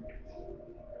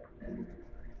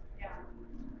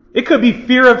 It could be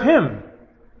fear of him.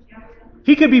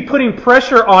 He could be putting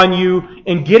pressure on you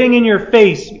and getting in your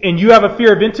face, and you have a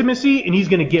fear of intimacy, and he's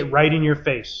going to get right in your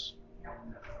face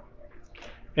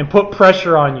and put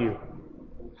pressure on you.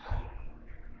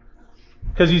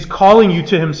 Because he's calling you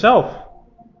to himself.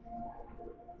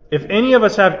 If any of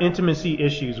us have intimacy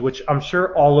issues, which I'm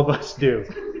sure all of us do,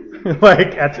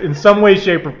 like in some way,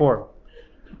 shape, or form,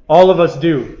 all of us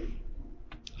do,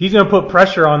 he's going to put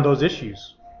pressure on those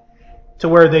issues to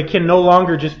where they can no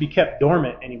longer just be kept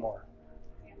dormant anymore.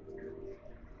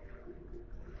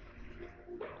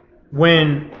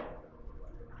 When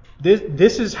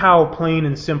this is how plain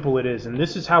and simple it is, and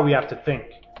this is how we have to think.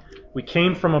 We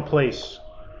came from a place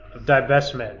of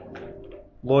divestment,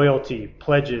 loyalty,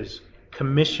 pledges,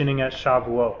 commissioning at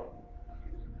Shavuot,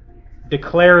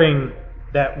 declaring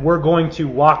that we're going to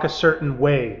walk a certain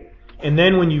way. And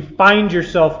then when you find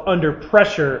yourself under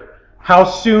pressure, how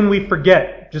soon we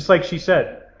forget, just like she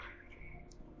said.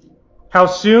 How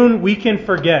soon we can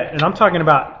forget, and I'm talking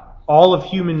about all of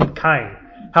humankind,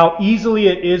 how easily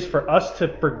it is for us to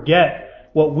forget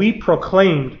what we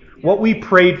proclaimed, what we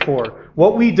prayed for,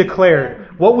 what we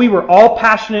declared, what we were all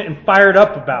passionate and fired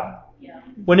up about.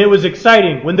 When it was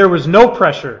exciting, when there was no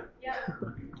pressure.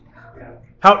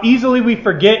 How easily we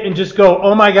forget and just go,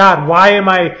 oh my God, why am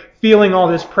I feeling all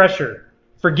this pressure?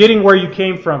 Forgetting where you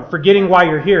came from, forgetting why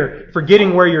you're here,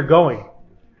 forgetting where you're going.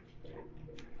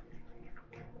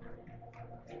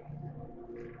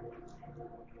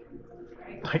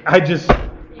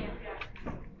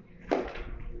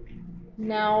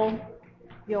 Now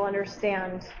you'll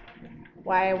understand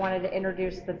why I wanted to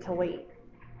introduce the Talit.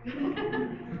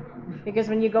 Because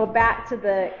when you go back to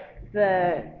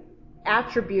the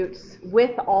attributes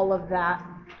with all of that,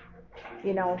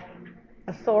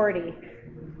 authority,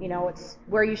 it's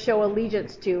where you show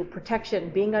allegiance to, protection,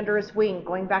 being under his wing,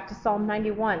 going back to Psalm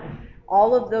 91.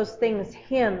 All of those things,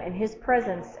 him and his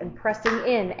presence and pressing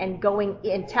in and going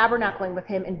and tabernacling with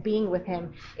him and being with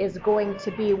him is going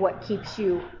to be what keeps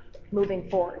you moving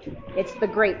forward. It's the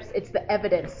grapes, it's the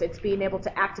evidence, it's being able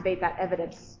to activate that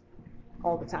evidence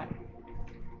all the time.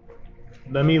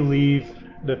 Let me leave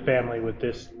the family with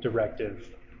this directive.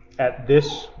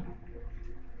 This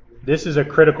is a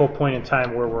critical point in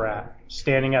time where we're at,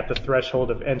 standing at the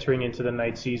threshold of entering into the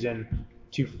night season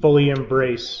to fully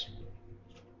embrace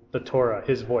the Torah,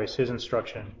 his voice, his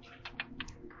instruction.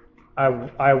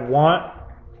 I want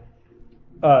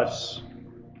us,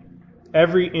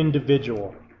 every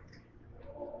individual,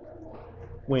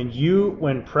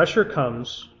 when pressure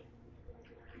comes,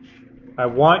 I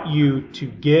want you to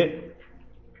get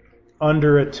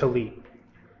under a talit.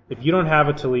 If you don't have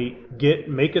a talit,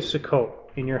 make a sukkot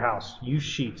in your house. Use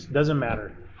sheets. Doesn't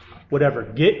matter. Whatever.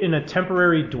 Get in a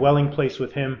temporary dwelling place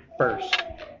with him first.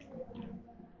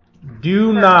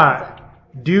 Do not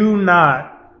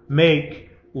make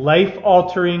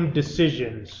life-altering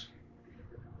decisions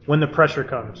when the pressure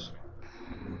comes.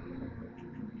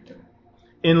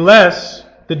 Unless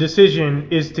the decision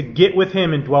is to get with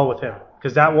him and dwell with him,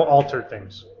 because that will alter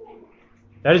things.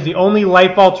 That is the only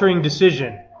life-altering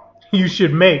decision you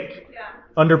should make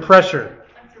under pressure.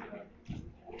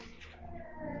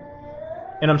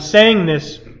 And I'm saying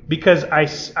this because I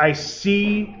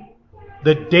see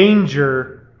the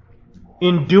danger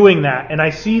in doing that. And I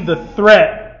see the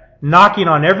threat knocking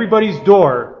on everybody's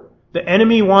door. The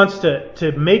enemy wants to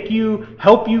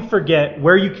help you forget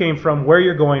where you came from, where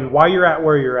you're going, why you're at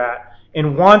where you're at,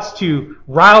 and wants to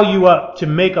rile you up to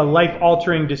make a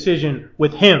life-altering decision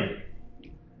with him.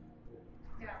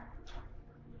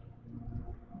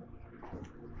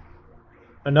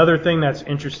 Another thing that's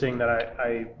interesting that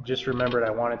I just remembered I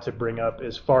wanted to bring up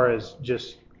as far as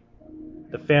just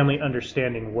the family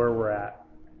understanding where we're at.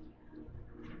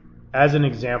 As an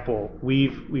example,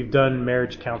 we've done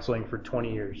marriage counseling for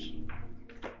 20 years.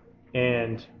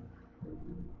 And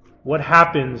what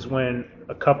happens when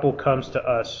a couple comes to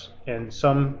us and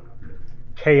some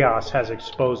chaos has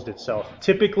exposed itself?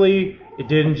 Typically, it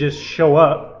didn't just show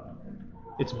up.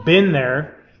 It's been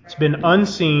there. It's been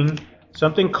unseen.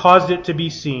 Something caused it to be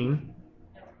seen,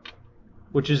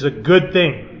 which is a good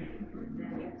thing.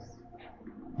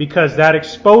 Because that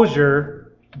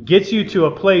exposure gets you to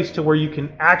a place to where you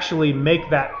can actually make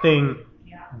that thing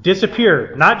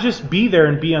disappear. Not just be there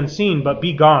and be unseen, but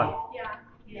be gone.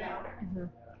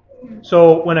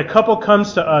 So when a couple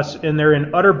comes to us and they're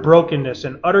in utter brokenness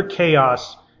and utter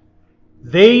chaos,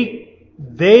 they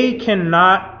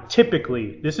cannot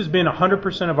typically, this has been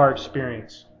 100% of our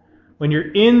experience, when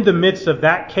you're in the midst of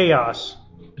that chaos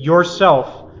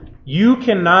yourself, you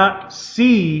cannot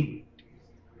see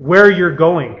where you're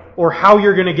going or how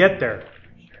you're going to get there.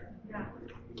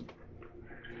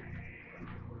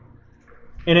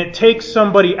 And it takes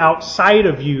somebody outside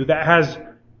of you that has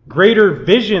greater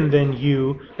vision than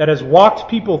you, that has walked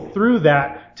people through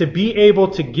that, to be able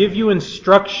to give you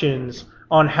instructions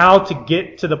on how to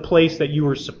get to the place that you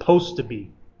were supposed to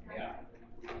be.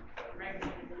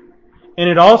 And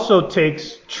it also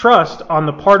takes trust on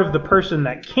the part of the person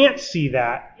that can't see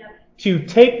that to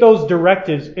take those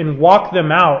directives and walk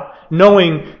them out,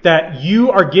 knowing that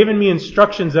you are giving me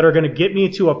instructions that are going to get me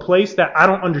to a place that I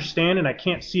don't understand and I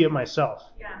can't see it myself.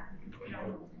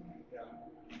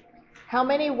 How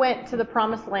many went to the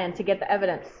promised land to get the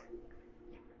evidence?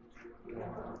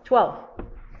 12.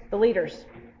 The leaders.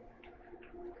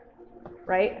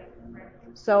 Right?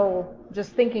 So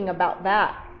just thinking about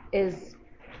that is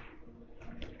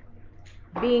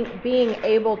being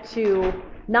able to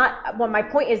my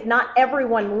point is not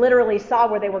everyone literally saw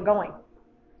where they were going.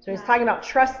 So he's talking about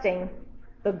trusting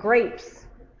the grapes.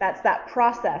 That's that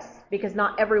process, because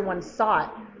not everyone saw it.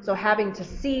 So having to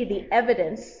see the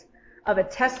evidence of a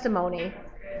testimony.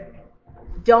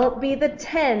 Don't be the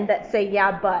 10 that say,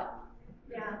 yeah, but.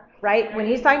 Right? When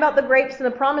he's talking about the grapes in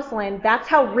the promised land, that's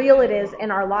how real it is in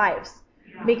our lives.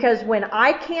 Because when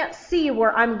I can't see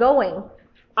where I'm going,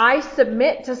 I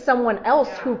submit to someone else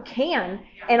who can,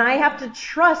 and I have to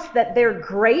trust that their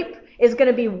grape is going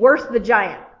to be worth the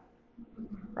giant.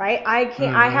 Right?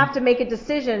 I have to make a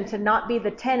decision to not be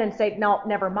the 10 and say, no,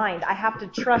 never mind. I have to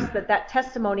trust that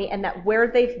testimony and that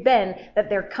where they've been, that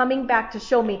they're coming back to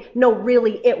show me, no,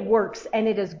 really, it works and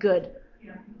it is good.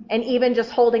 Yeah. And even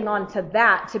just holding on to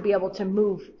that to be able to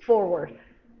move forward.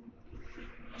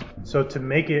 So to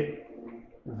make it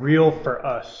real for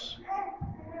us,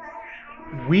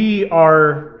 we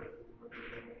are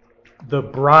the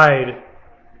bride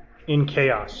in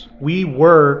chaos. We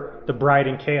were the bride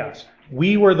in chaos.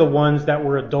 We were the ones that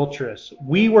were adulterous.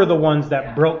 We were the ones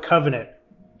that broke covenant.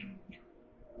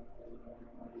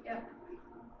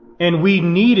 And we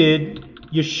needed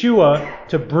Yeshua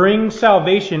to bring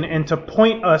salvation and to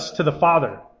point us to the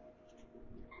Father.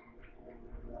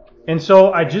 And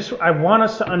so I want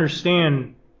us to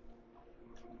understand,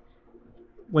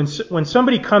 when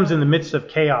somebody comes in the midst of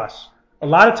chaos, a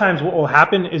lot of times what will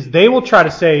happen is they will try to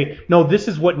say, no, this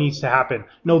is what needs to happen.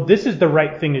 No, this is the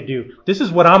right thing to do. This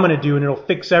is what I'm going to do, and it'll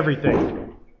fix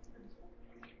everything.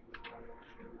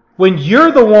 When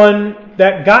you're the one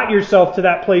that got yourself to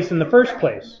that place in the first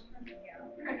place.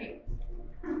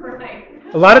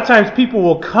 A lot of times people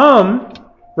will come,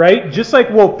 right, just like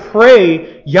we'll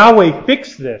pray, Yahweh,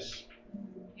 fix this.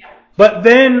 But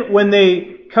then when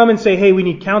they come and say, hey, we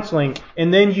need counseling,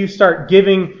 and then you start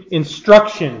giving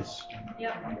instructions,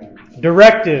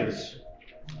 directives,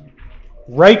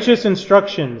 righteous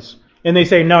instructions, and they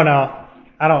say, no,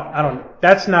 I don't,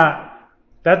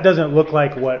 that doesn't look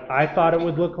like what I thought it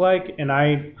would look like, and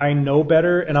I know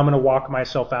better, and I'm going to walk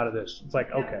myself out of this. It's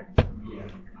like, okay.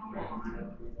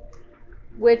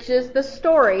 Which is the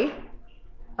story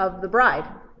of the bride.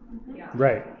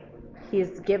 Right.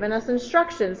 He's given us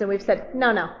instructions, and we've said,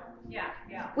 no.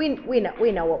 We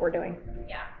know what we're doing.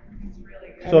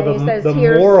 And so the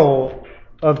moral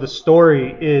of the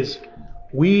story is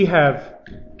we have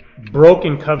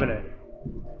broken covenant.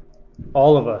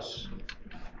 All of us.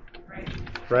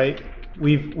 Right?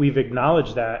 We've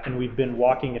acknowledged that, and we've been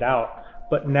walking it out.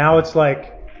 But now it's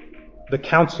like the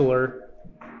counselor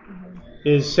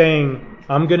is saying,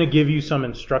 I'm going to give you some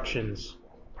instructions.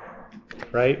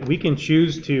 Right? We can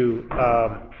choose to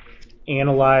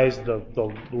analyze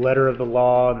the letter of the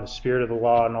law and the spirit of the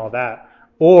law and all that.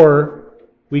 Or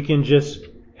we can just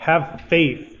have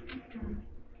faith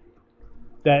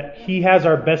that he has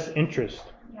our best interest.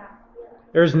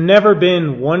 There's never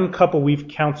been one couple we've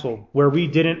counseled where we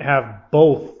didn't have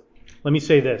both. Let me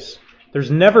say this.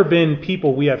 There's never been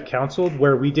people we have counseled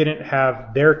where we didn't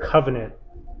have their covenant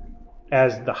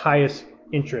as the highest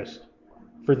interest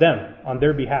for them on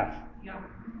their behalf.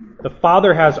 The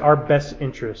Father has our best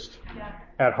interest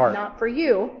at heart. Not for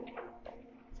you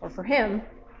or for him,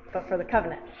 but for the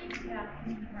covenant.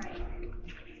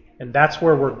 And that's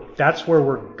where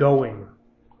we're going.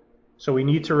 So we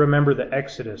need to remember the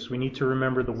Exodus. We need to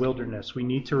remember the wilderness. We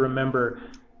need to remember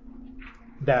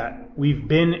that we've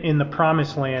been in the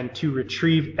promised land to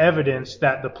retrieve evidence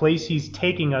that the place he's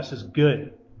taking us is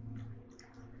good.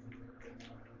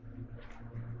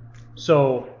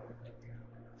 So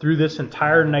through this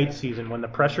entire night season, when the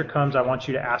pressure comes, I want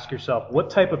you to ask yourself, what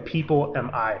type of people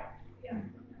am I?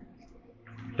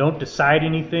 Don't decide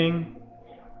anything.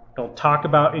 Don't talk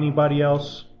about anybody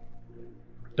else.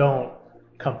 Don't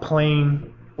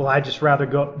complain. Well, I just rather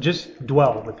go. Just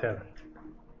dwell with him.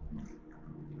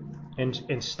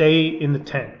 And stay in the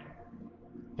tent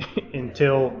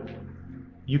until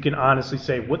you can honestly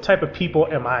say, what type of people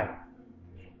am I?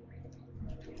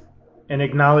 And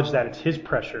acknowledge that it's his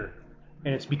pressure.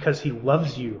 And it's because he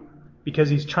loves you. Because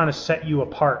he's trying to set you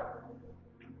apart.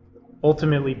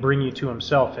 Ultimately bring you to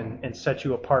himself and set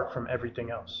you apart from everything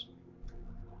else.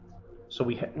 So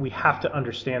we have to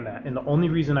understand that. And the only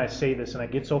reason I say this and I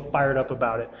get so fired up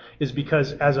about it is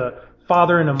because as a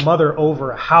father and a mother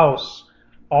over a house,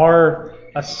 our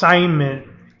assignment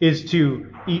is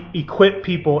to equip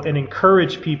people and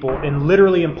encourage people and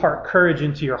literally impart courage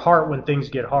into your heart when things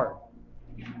get hard.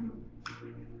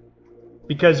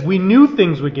 Because we knew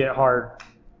things would get hard.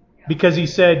 Because he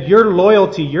said, your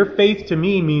loyalty, your faith to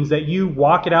me means that you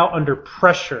walk it out under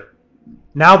pressure.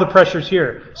 Now the pressure's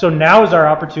here. So now is our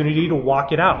opportunity to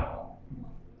walk it out.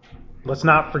 Let's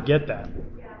not forget that.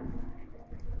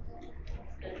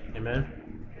 Amen.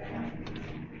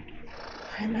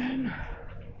 Amen.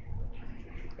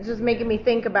 It's just making me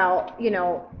think about,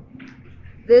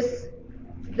 this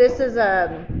is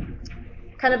a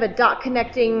kind of a dot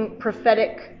connecting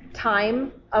prophetic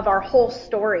time of our whole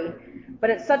story, but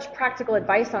it's such practical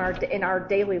advice in our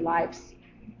daily lives.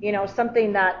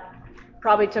 Something that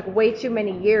probably took way too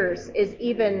many years is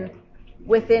even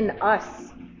within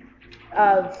us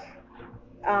of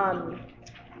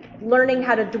learning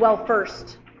how to dwell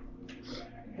first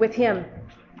with him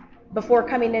before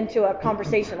coming into a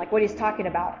conversation, like what he's talking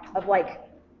about, of when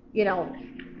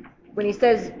he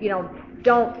says,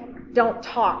 don't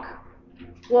talk.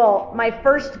 Well, my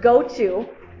first go-to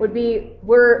would be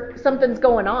where something's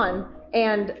going on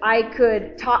and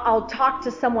I'll talk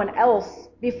to someone else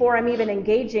before I'm even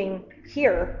engaging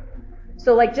here.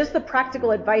 So just the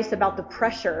practical advice about the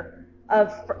pressure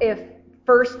of if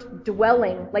first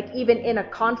dwelling, even in a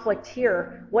conflict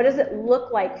here, what does it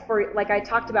look like for, I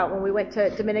talked about when we went to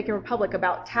Dominican Republic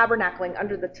about tabernacling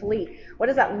under the tallit. What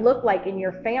does that look like in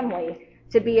your family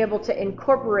to be able to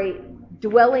incorporate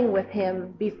dwelling with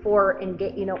him before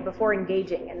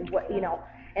engaging and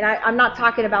and I'm not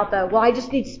talking about I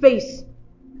just need space.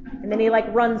 And then he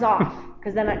runs off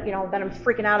because then I'm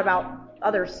freaking out about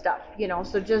other stuff,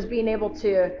 So just being able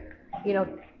to,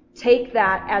 take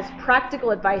that as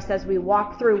practical advice as we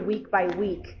walk through week by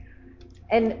week.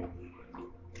 And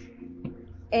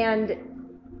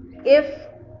if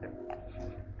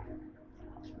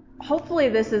hopefully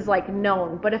this is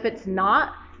known, but if it's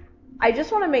not, I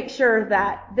just want to make sure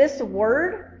that this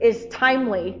word is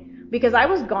timely, because I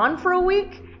was gone for a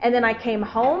week and then I came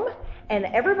home and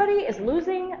everybody is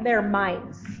losing their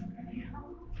minds.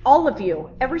 All of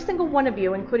you, every single one of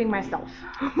you, including myself.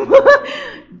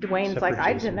 Dwayne's Except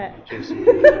I didn't. Jason.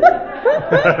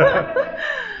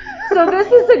 So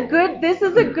this is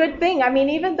a good thing. I mean,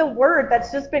 even the word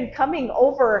that's just been coming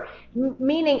over,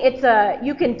 meaning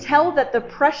you can tell that the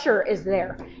pressure is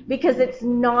there because it's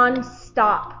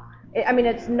nonstop. I mean,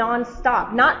 it's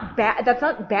nonstop. Not bad. That's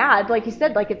not bad. Like you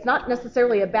said, it's not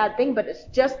necessarily a bad thing, but it's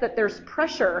just that there's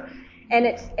pressure. And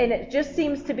it just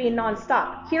seems to be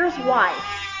nonstop. Here's why.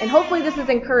 And hopefully this is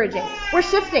encouraging. We're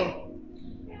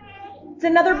shifting. It's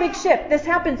another big shift. This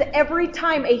happens every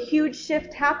time a huge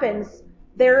shift happens.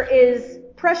 There is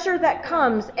pressure that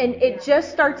comes and it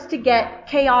just starts to get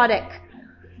chaotic.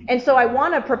 And so I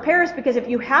want to prepare us, because if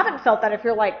you haven't felt that, if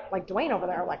you're like Dwayne over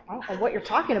there, I don't know what you're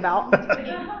talking about,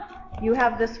 you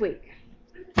have this week.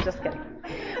 Just kidding.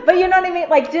 But you know what I mean?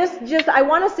 Just I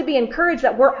want us to be encouraged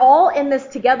that we're all in this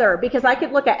together, because I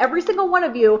could look at every single one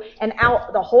of you and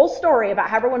out the whole story about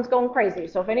how everyone's going crazy.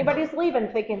 So if anybody's leaving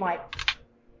thinking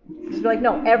just be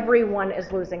no, everyone is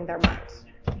losing their minds.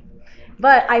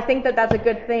 But I think that that's a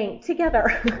good thing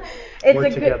together.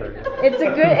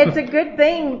 It's a good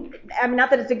thing. I mean, not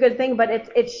that it's a good thing, but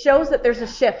it shows that there's a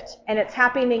shift and it's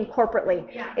happening corporately.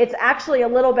 It's actually a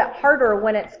little bit harder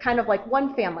when it's kind of like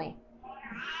one family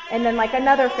and then like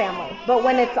another family. But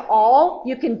when it's all,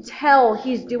 you can tell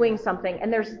he's doing something,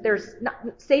 and there's not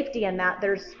safety in that.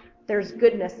 There's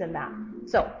goodness in that.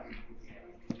 So,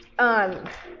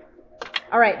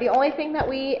 all right. The only thing that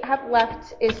we have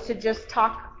left is to just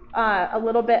talk a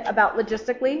little bit about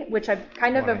logistically, which I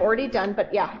kind of have already done.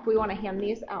 But yeah, if we want to hand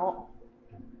these out,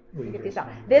 we get these out.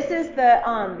 This is the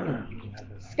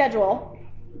schedule.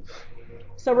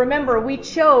 So remember, we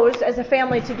chose as a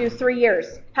family to do 3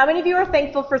 years. How many of you are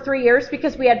thankful for 3 years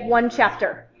because we had one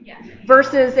chapter? Yes.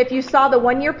 Versus if you saw the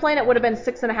 1 year plan, it would have been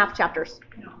 6.5 chapters.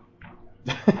 No.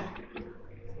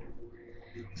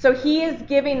 So he is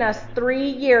giving us 3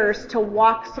 years to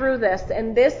walk through this.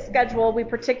 And this schedule we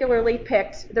particularly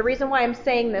picked. The reason why I'm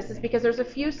saying this is because there's a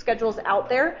few schedules out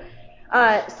there.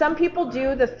 Some people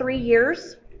do the 3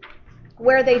 years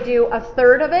where they do a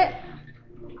third of it.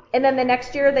 And then the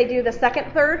next year they do the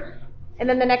second third. And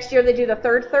then the next year they do the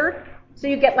third. So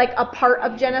you get like a part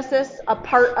of Genesis, a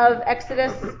part of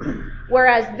Exodus.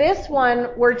 Whereas this one,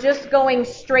 we're just going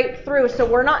straight through. So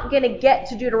we're not going to get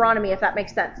to Deuteronomy, if that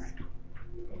makes sense.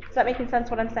 Is that making sense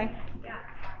what I'm saying? Yeah.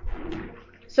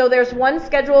 So there's one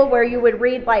schedule where you would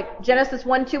read like Genesis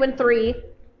 1, 2, and 3.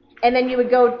 And then you would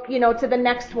go, to the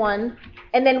next one.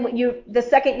 And then the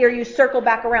second year you circle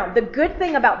back around. The good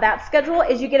thing about that schedule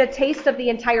is you get a taste of the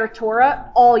entire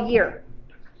Torah all year.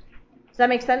 Does that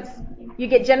make sense? You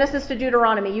get Genesis to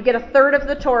Deuteronomy. You get a third of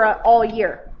the Torah all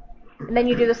year. And then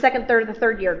you do the second third of the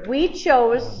third year. We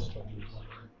chose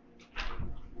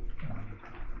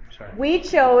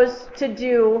to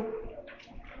do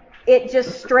it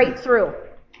just straight through.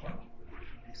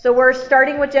 So we're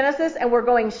starting with Genesis and we're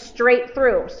going straight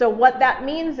through. So what that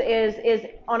means is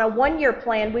on a 1 year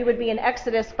plan, we would be in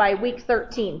Exodus by week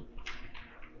 13.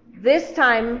 This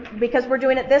time, because we're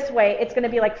doing it this way, it's going to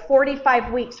be like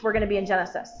 45 weeks we're going to be in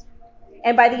Genesis.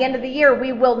 And by the end of the year,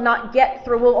 we will not get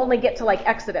through, we'll only get to like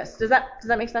Exodus. Does that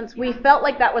make sense? We felt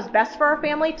like that was best for our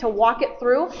family to walk it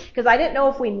through, because I didn't know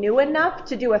if we knew enough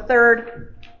to do a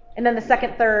third, and then the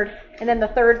second third, and then the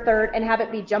third, and have it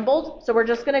be jumbled. So we're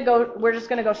just gonna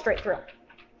go straight through.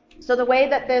 So the way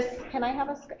that this, can I have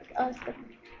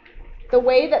the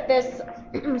way that this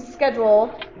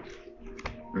schedule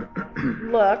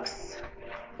looks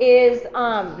is,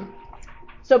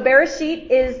 so Bereshit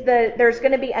is there's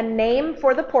going to be a name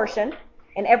for the portion,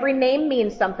 and every name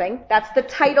means something. That's the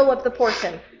title of the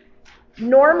portion.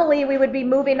 Normally we would be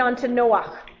moving on to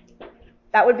Noach.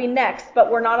 That would be next, but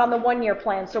we're not on the 1 year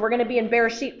plan. So we're going to be in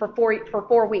Bereshit for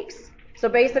 4 weeks. So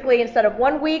basically, instead of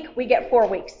 1 week, we get 4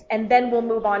 weeks, and then we'll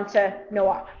move on to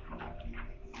Noach.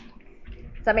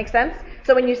 Does that make sense?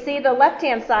 So when you see the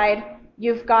left-hand side,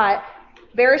 you've got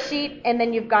Bereshit, and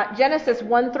then you've got Genesis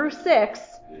 1 through 6.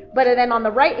 But then on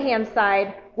the right-hand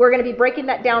side, we're going to be breaking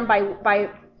that down by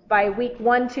week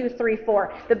 1, 2, 3,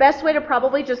 4. The best way to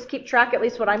probably just keep track, at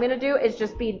least what I'm going to do, is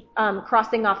just be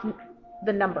crossing off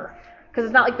the number. Because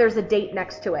it's not like there's a date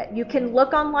next to it. You can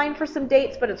look online for some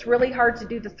dates, but it's really hard to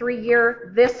do the 3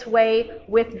 year this way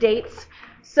with dates.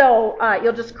 So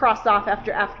you'll just cross off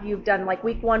after you've done, like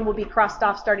week 1 will be crossed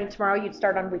off starting tomorrow. You'd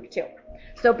start on week 2.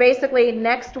 So basically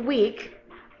next week,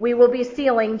 we will be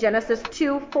sealing Genesis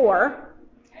 2:4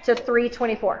 to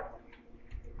 3:24.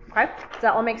 Okay? Does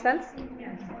that all make sense?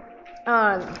 Yes.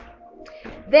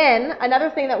 Then another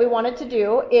thing that we wanted to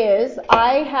do is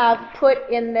I have put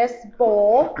in this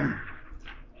bowl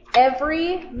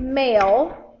every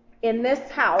male in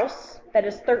this house that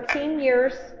is 13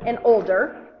 years and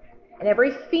older, and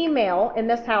every female in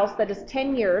this house that is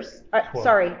 12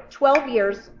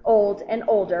 years old and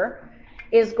older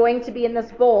is going to be in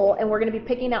this bowl, and we're going to be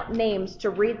picking out names to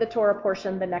read the Torah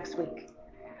portion the next week.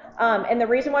 And the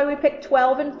reason why we picked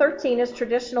 12 and 13 is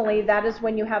traditionally that is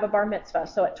when you have a bar mitzvah.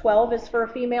 So at 12 is for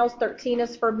females, 13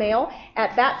 is for male.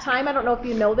 At that time, I don't know if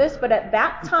you know this, but at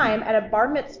that time, at a bar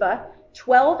mitzvah,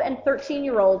 12 and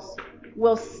 13-year-olds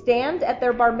will stand at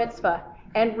their bar mitzvah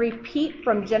and repeat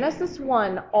from Genesis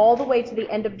 1 all the way to the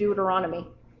end of Deuteronomy,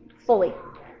 fully.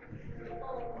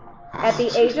 At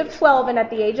the age of 12 and at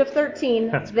the age of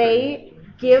 13, they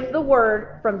give the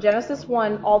word from Genesis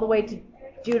 1 all the way to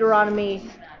Deuteronomy.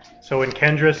 So when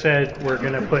Kendra said we're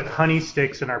going to put honey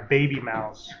sticks in our baby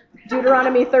mouths.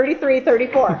 Deuteronomy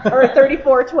 33:34 or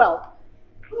 34:12.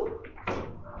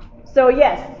 So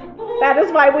yes, that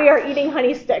is why we are eating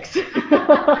honey sticks.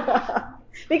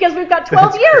 Because we've got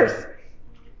 12 years.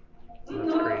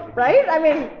 That's crazy. Right? I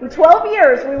mean, in 12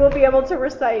 years we will be able to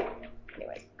recite.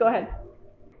 Anyways, go ahead.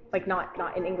 like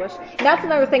not in English. And that's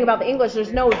another thing about the English.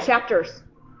 There's no chapters.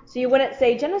 So you wouldn't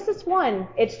say Genesis 1.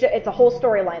 It's a whole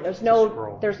storyline. It's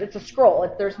a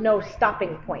scroll. There's no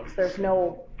stopping points. There's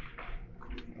no.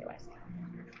 Anyways.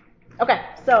 Okay,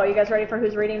 so you guys ready for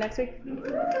who's reading next week?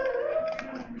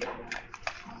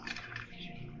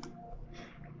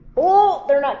 Oh,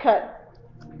 they're not cut.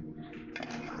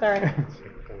 Sorry.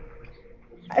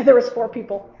 There was 4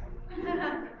 people.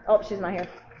 Oh, she's not here.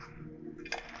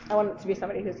 I want it to be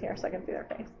somebody who's here so I can see their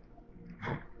face.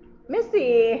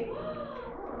 Missy.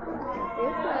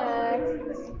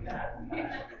 Missy's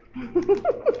next.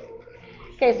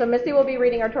 Okay, so Missy will be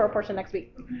reading our Torah portion next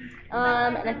week.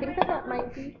 And I think that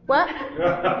might be... What?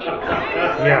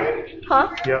 Yeah.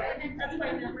 Huh? Yep. That's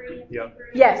my memory. Yep.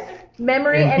 Yes,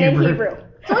 memory and in Hebrew.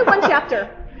 It's only 1 chapter.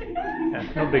 Yeah,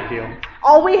 no big deal.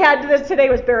 All we had today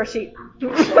was Bereshit.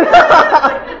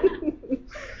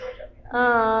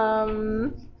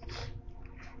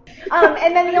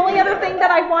 And then the only other thing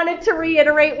that I wanted to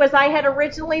reiterate was I had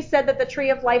originally said that the Tree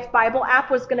of Life Bible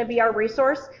app was going to be our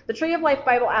resource. The Tree of Life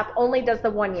Bible app only does the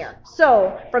 1 year.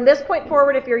 So from this point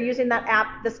forward, if you're using that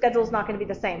app, the schedule is not going to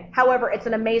be the same. However, it's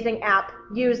an amazing app.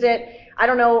 Use it. I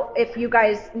don't know if you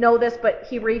guys know this, but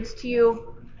he reads to you.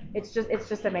 It's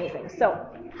just amazing. So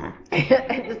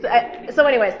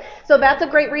anyways, so that's a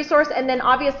great resource. And then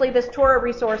obviously this Torah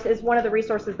resource is one of the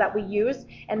resources that we use.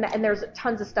 And there's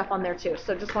tons of stuff on there too.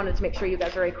 So just wanted to make sure you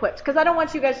guys are equipped. Because I don't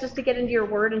want you guys just to get into your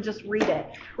word and just read it.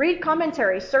 Read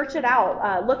commentary, search it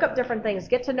out, look up different things,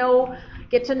 get to know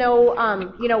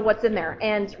what's in there.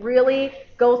 And really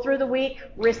go through the week,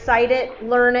 recite it,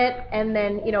 learn it, and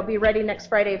then, be ready next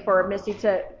Friday for Missy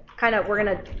to we're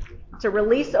going to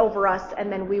release over us,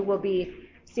 and then we will be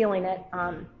sealing it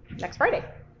next Friday.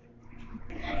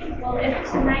 Well,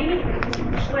 if tonight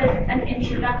was an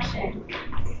introduction,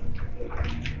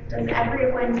 does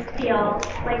everyone feel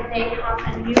like they have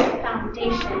a new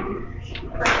foundation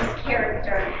for his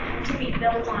character to be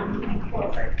built on moving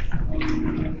forward?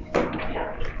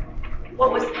 Yeah.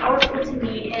 What was powerful to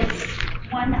me is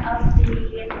one of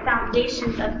the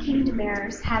foundations of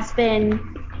Kingdomheirs has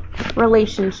been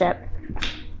relationship.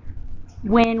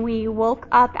 When we woke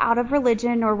up out of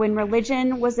religion, or when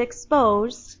religion was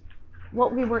exposed,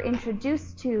 what we were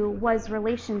introduced to was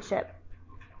relationship.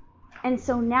 And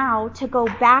so now to go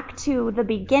back to the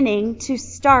beginning, to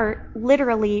start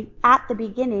literally at the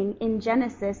beginning in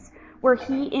Genesis, where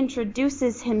he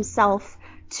introduces himself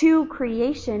to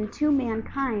creation, to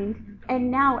mankind,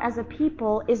 and now as a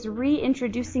people is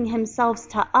reintroducing himself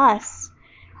to us,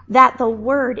 that the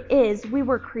word is we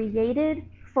were created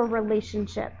for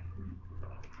relationship.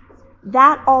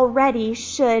 That already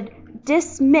should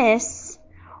dismiss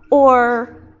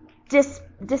or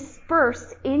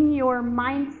disperse in your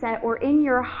mindset or in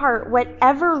your heart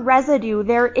whatever residue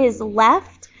there is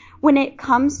left when it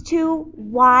comes to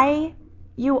why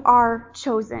you are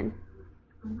chosen.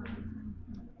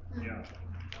 Yeah.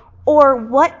 Or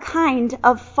what kind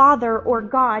of father or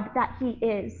God that he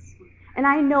is. And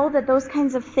I know that those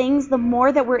kinds of things, the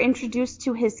more that we're introduced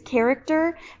to his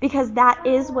character, because that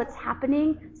is what's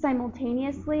happening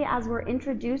simultaneously as we're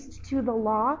introduced to the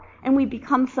law and we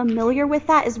become familiar with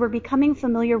that, is we're becoming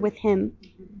familiar with him.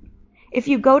 If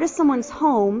you go to someone's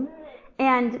home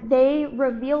and they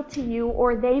reveal to you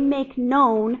or they make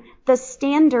known the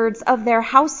standards of their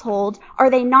household, are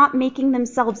they not making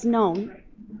themselves known?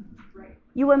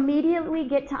 You immediately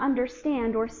get to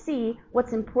understand or see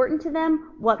what's important to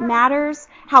them, what matters,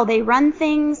 how they run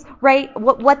things, right?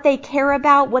 What they care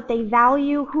about, what they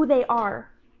value, who they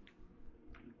are.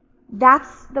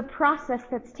 That's the process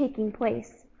that's taking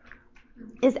place.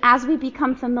 Is as we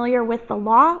become familiar with the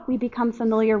law, we become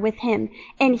familiar with him.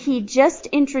 And he just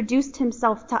introduced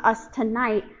himself to us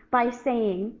tonight by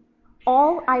saying,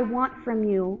 all I want from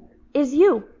you is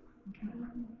you.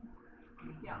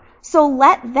 So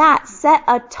let that set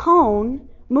a tone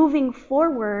moving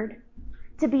forward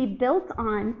to be built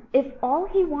on. If all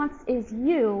he wants is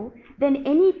you, then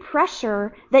any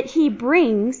pressure that he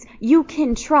brings, you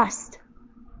can trust.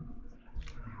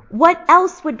 What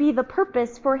else would be the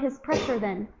purpose for his pressure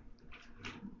then?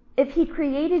 If he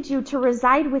created you to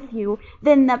reside with you,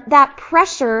 then that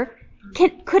pressure,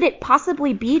 could it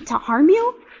possibly be to harm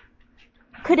you?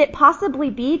 Could it possibly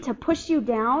be to push you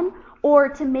down? Or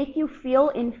to make you feel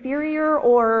inferior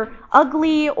or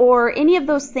ugly or any of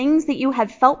those things that you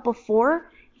had felt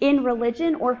before in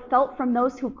religion or felt from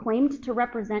those who claimed to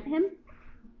represent him?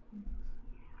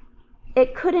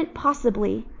 It couldn't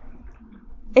possibly,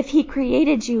 if he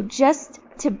created you just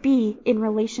to be in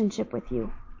relationship with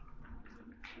you.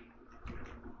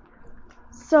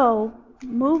 So,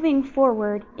 moving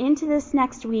forward into this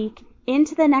next week,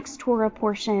 into the next Torah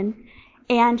portion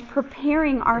and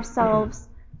preparing ourselves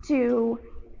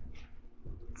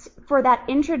for that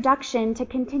introduction to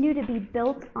continue to be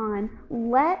built on,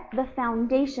 let the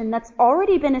foundation that's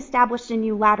already been established in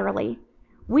you laterally.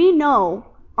 We know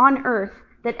on earth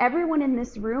that everyone in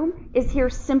this room is here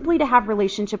simply to have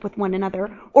relationship with one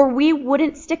another, or we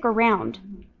wouldn't stick around.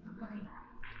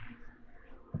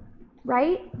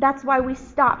 Right? That's why we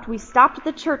stopped. We stopped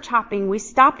the church hopping. We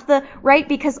stopped right?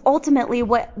 Because ultimately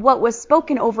what was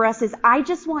spoken over us is, I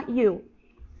just want you.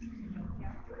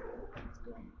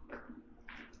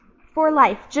 For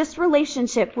life, just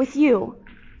relationship with you.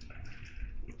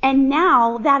 And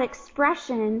now that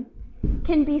expression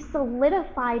can be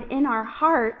solidified in our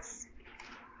hearts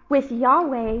with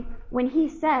Yahweh when he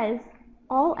says,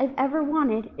 all I've ever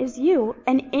wanted is you.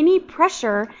 And any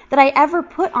pressure that I ever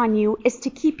put on you is to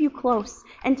keep you close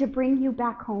and to bring you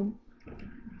back home.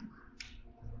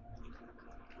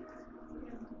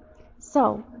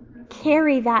 So,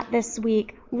 carry that this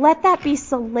week. Let that be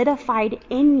solidified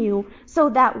in you so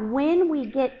that when we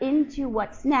get into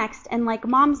what's next, and like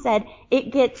Mom said,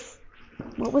 it gets,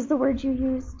 what was the word you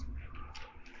used?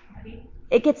 Muddy.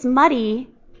 It gets muddy,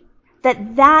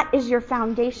 that is your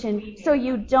foundation, so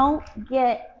you don't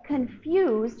get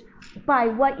confused by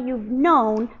what you've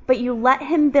known, but you let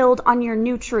him build on your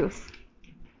new truth.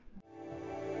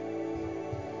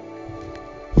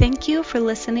 Thank you for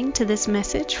listening to this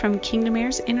message from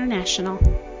Kingdomheirs International.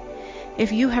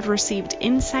 If you have received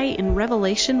insight and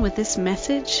revelation with this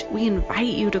message, we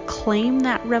invite you to claim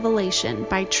that revelation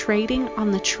by trading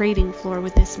on the trading floor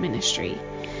with this ministry.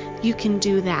 You can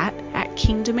do that at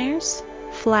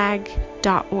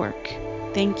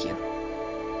kingdomheirsflag.org. Thank you.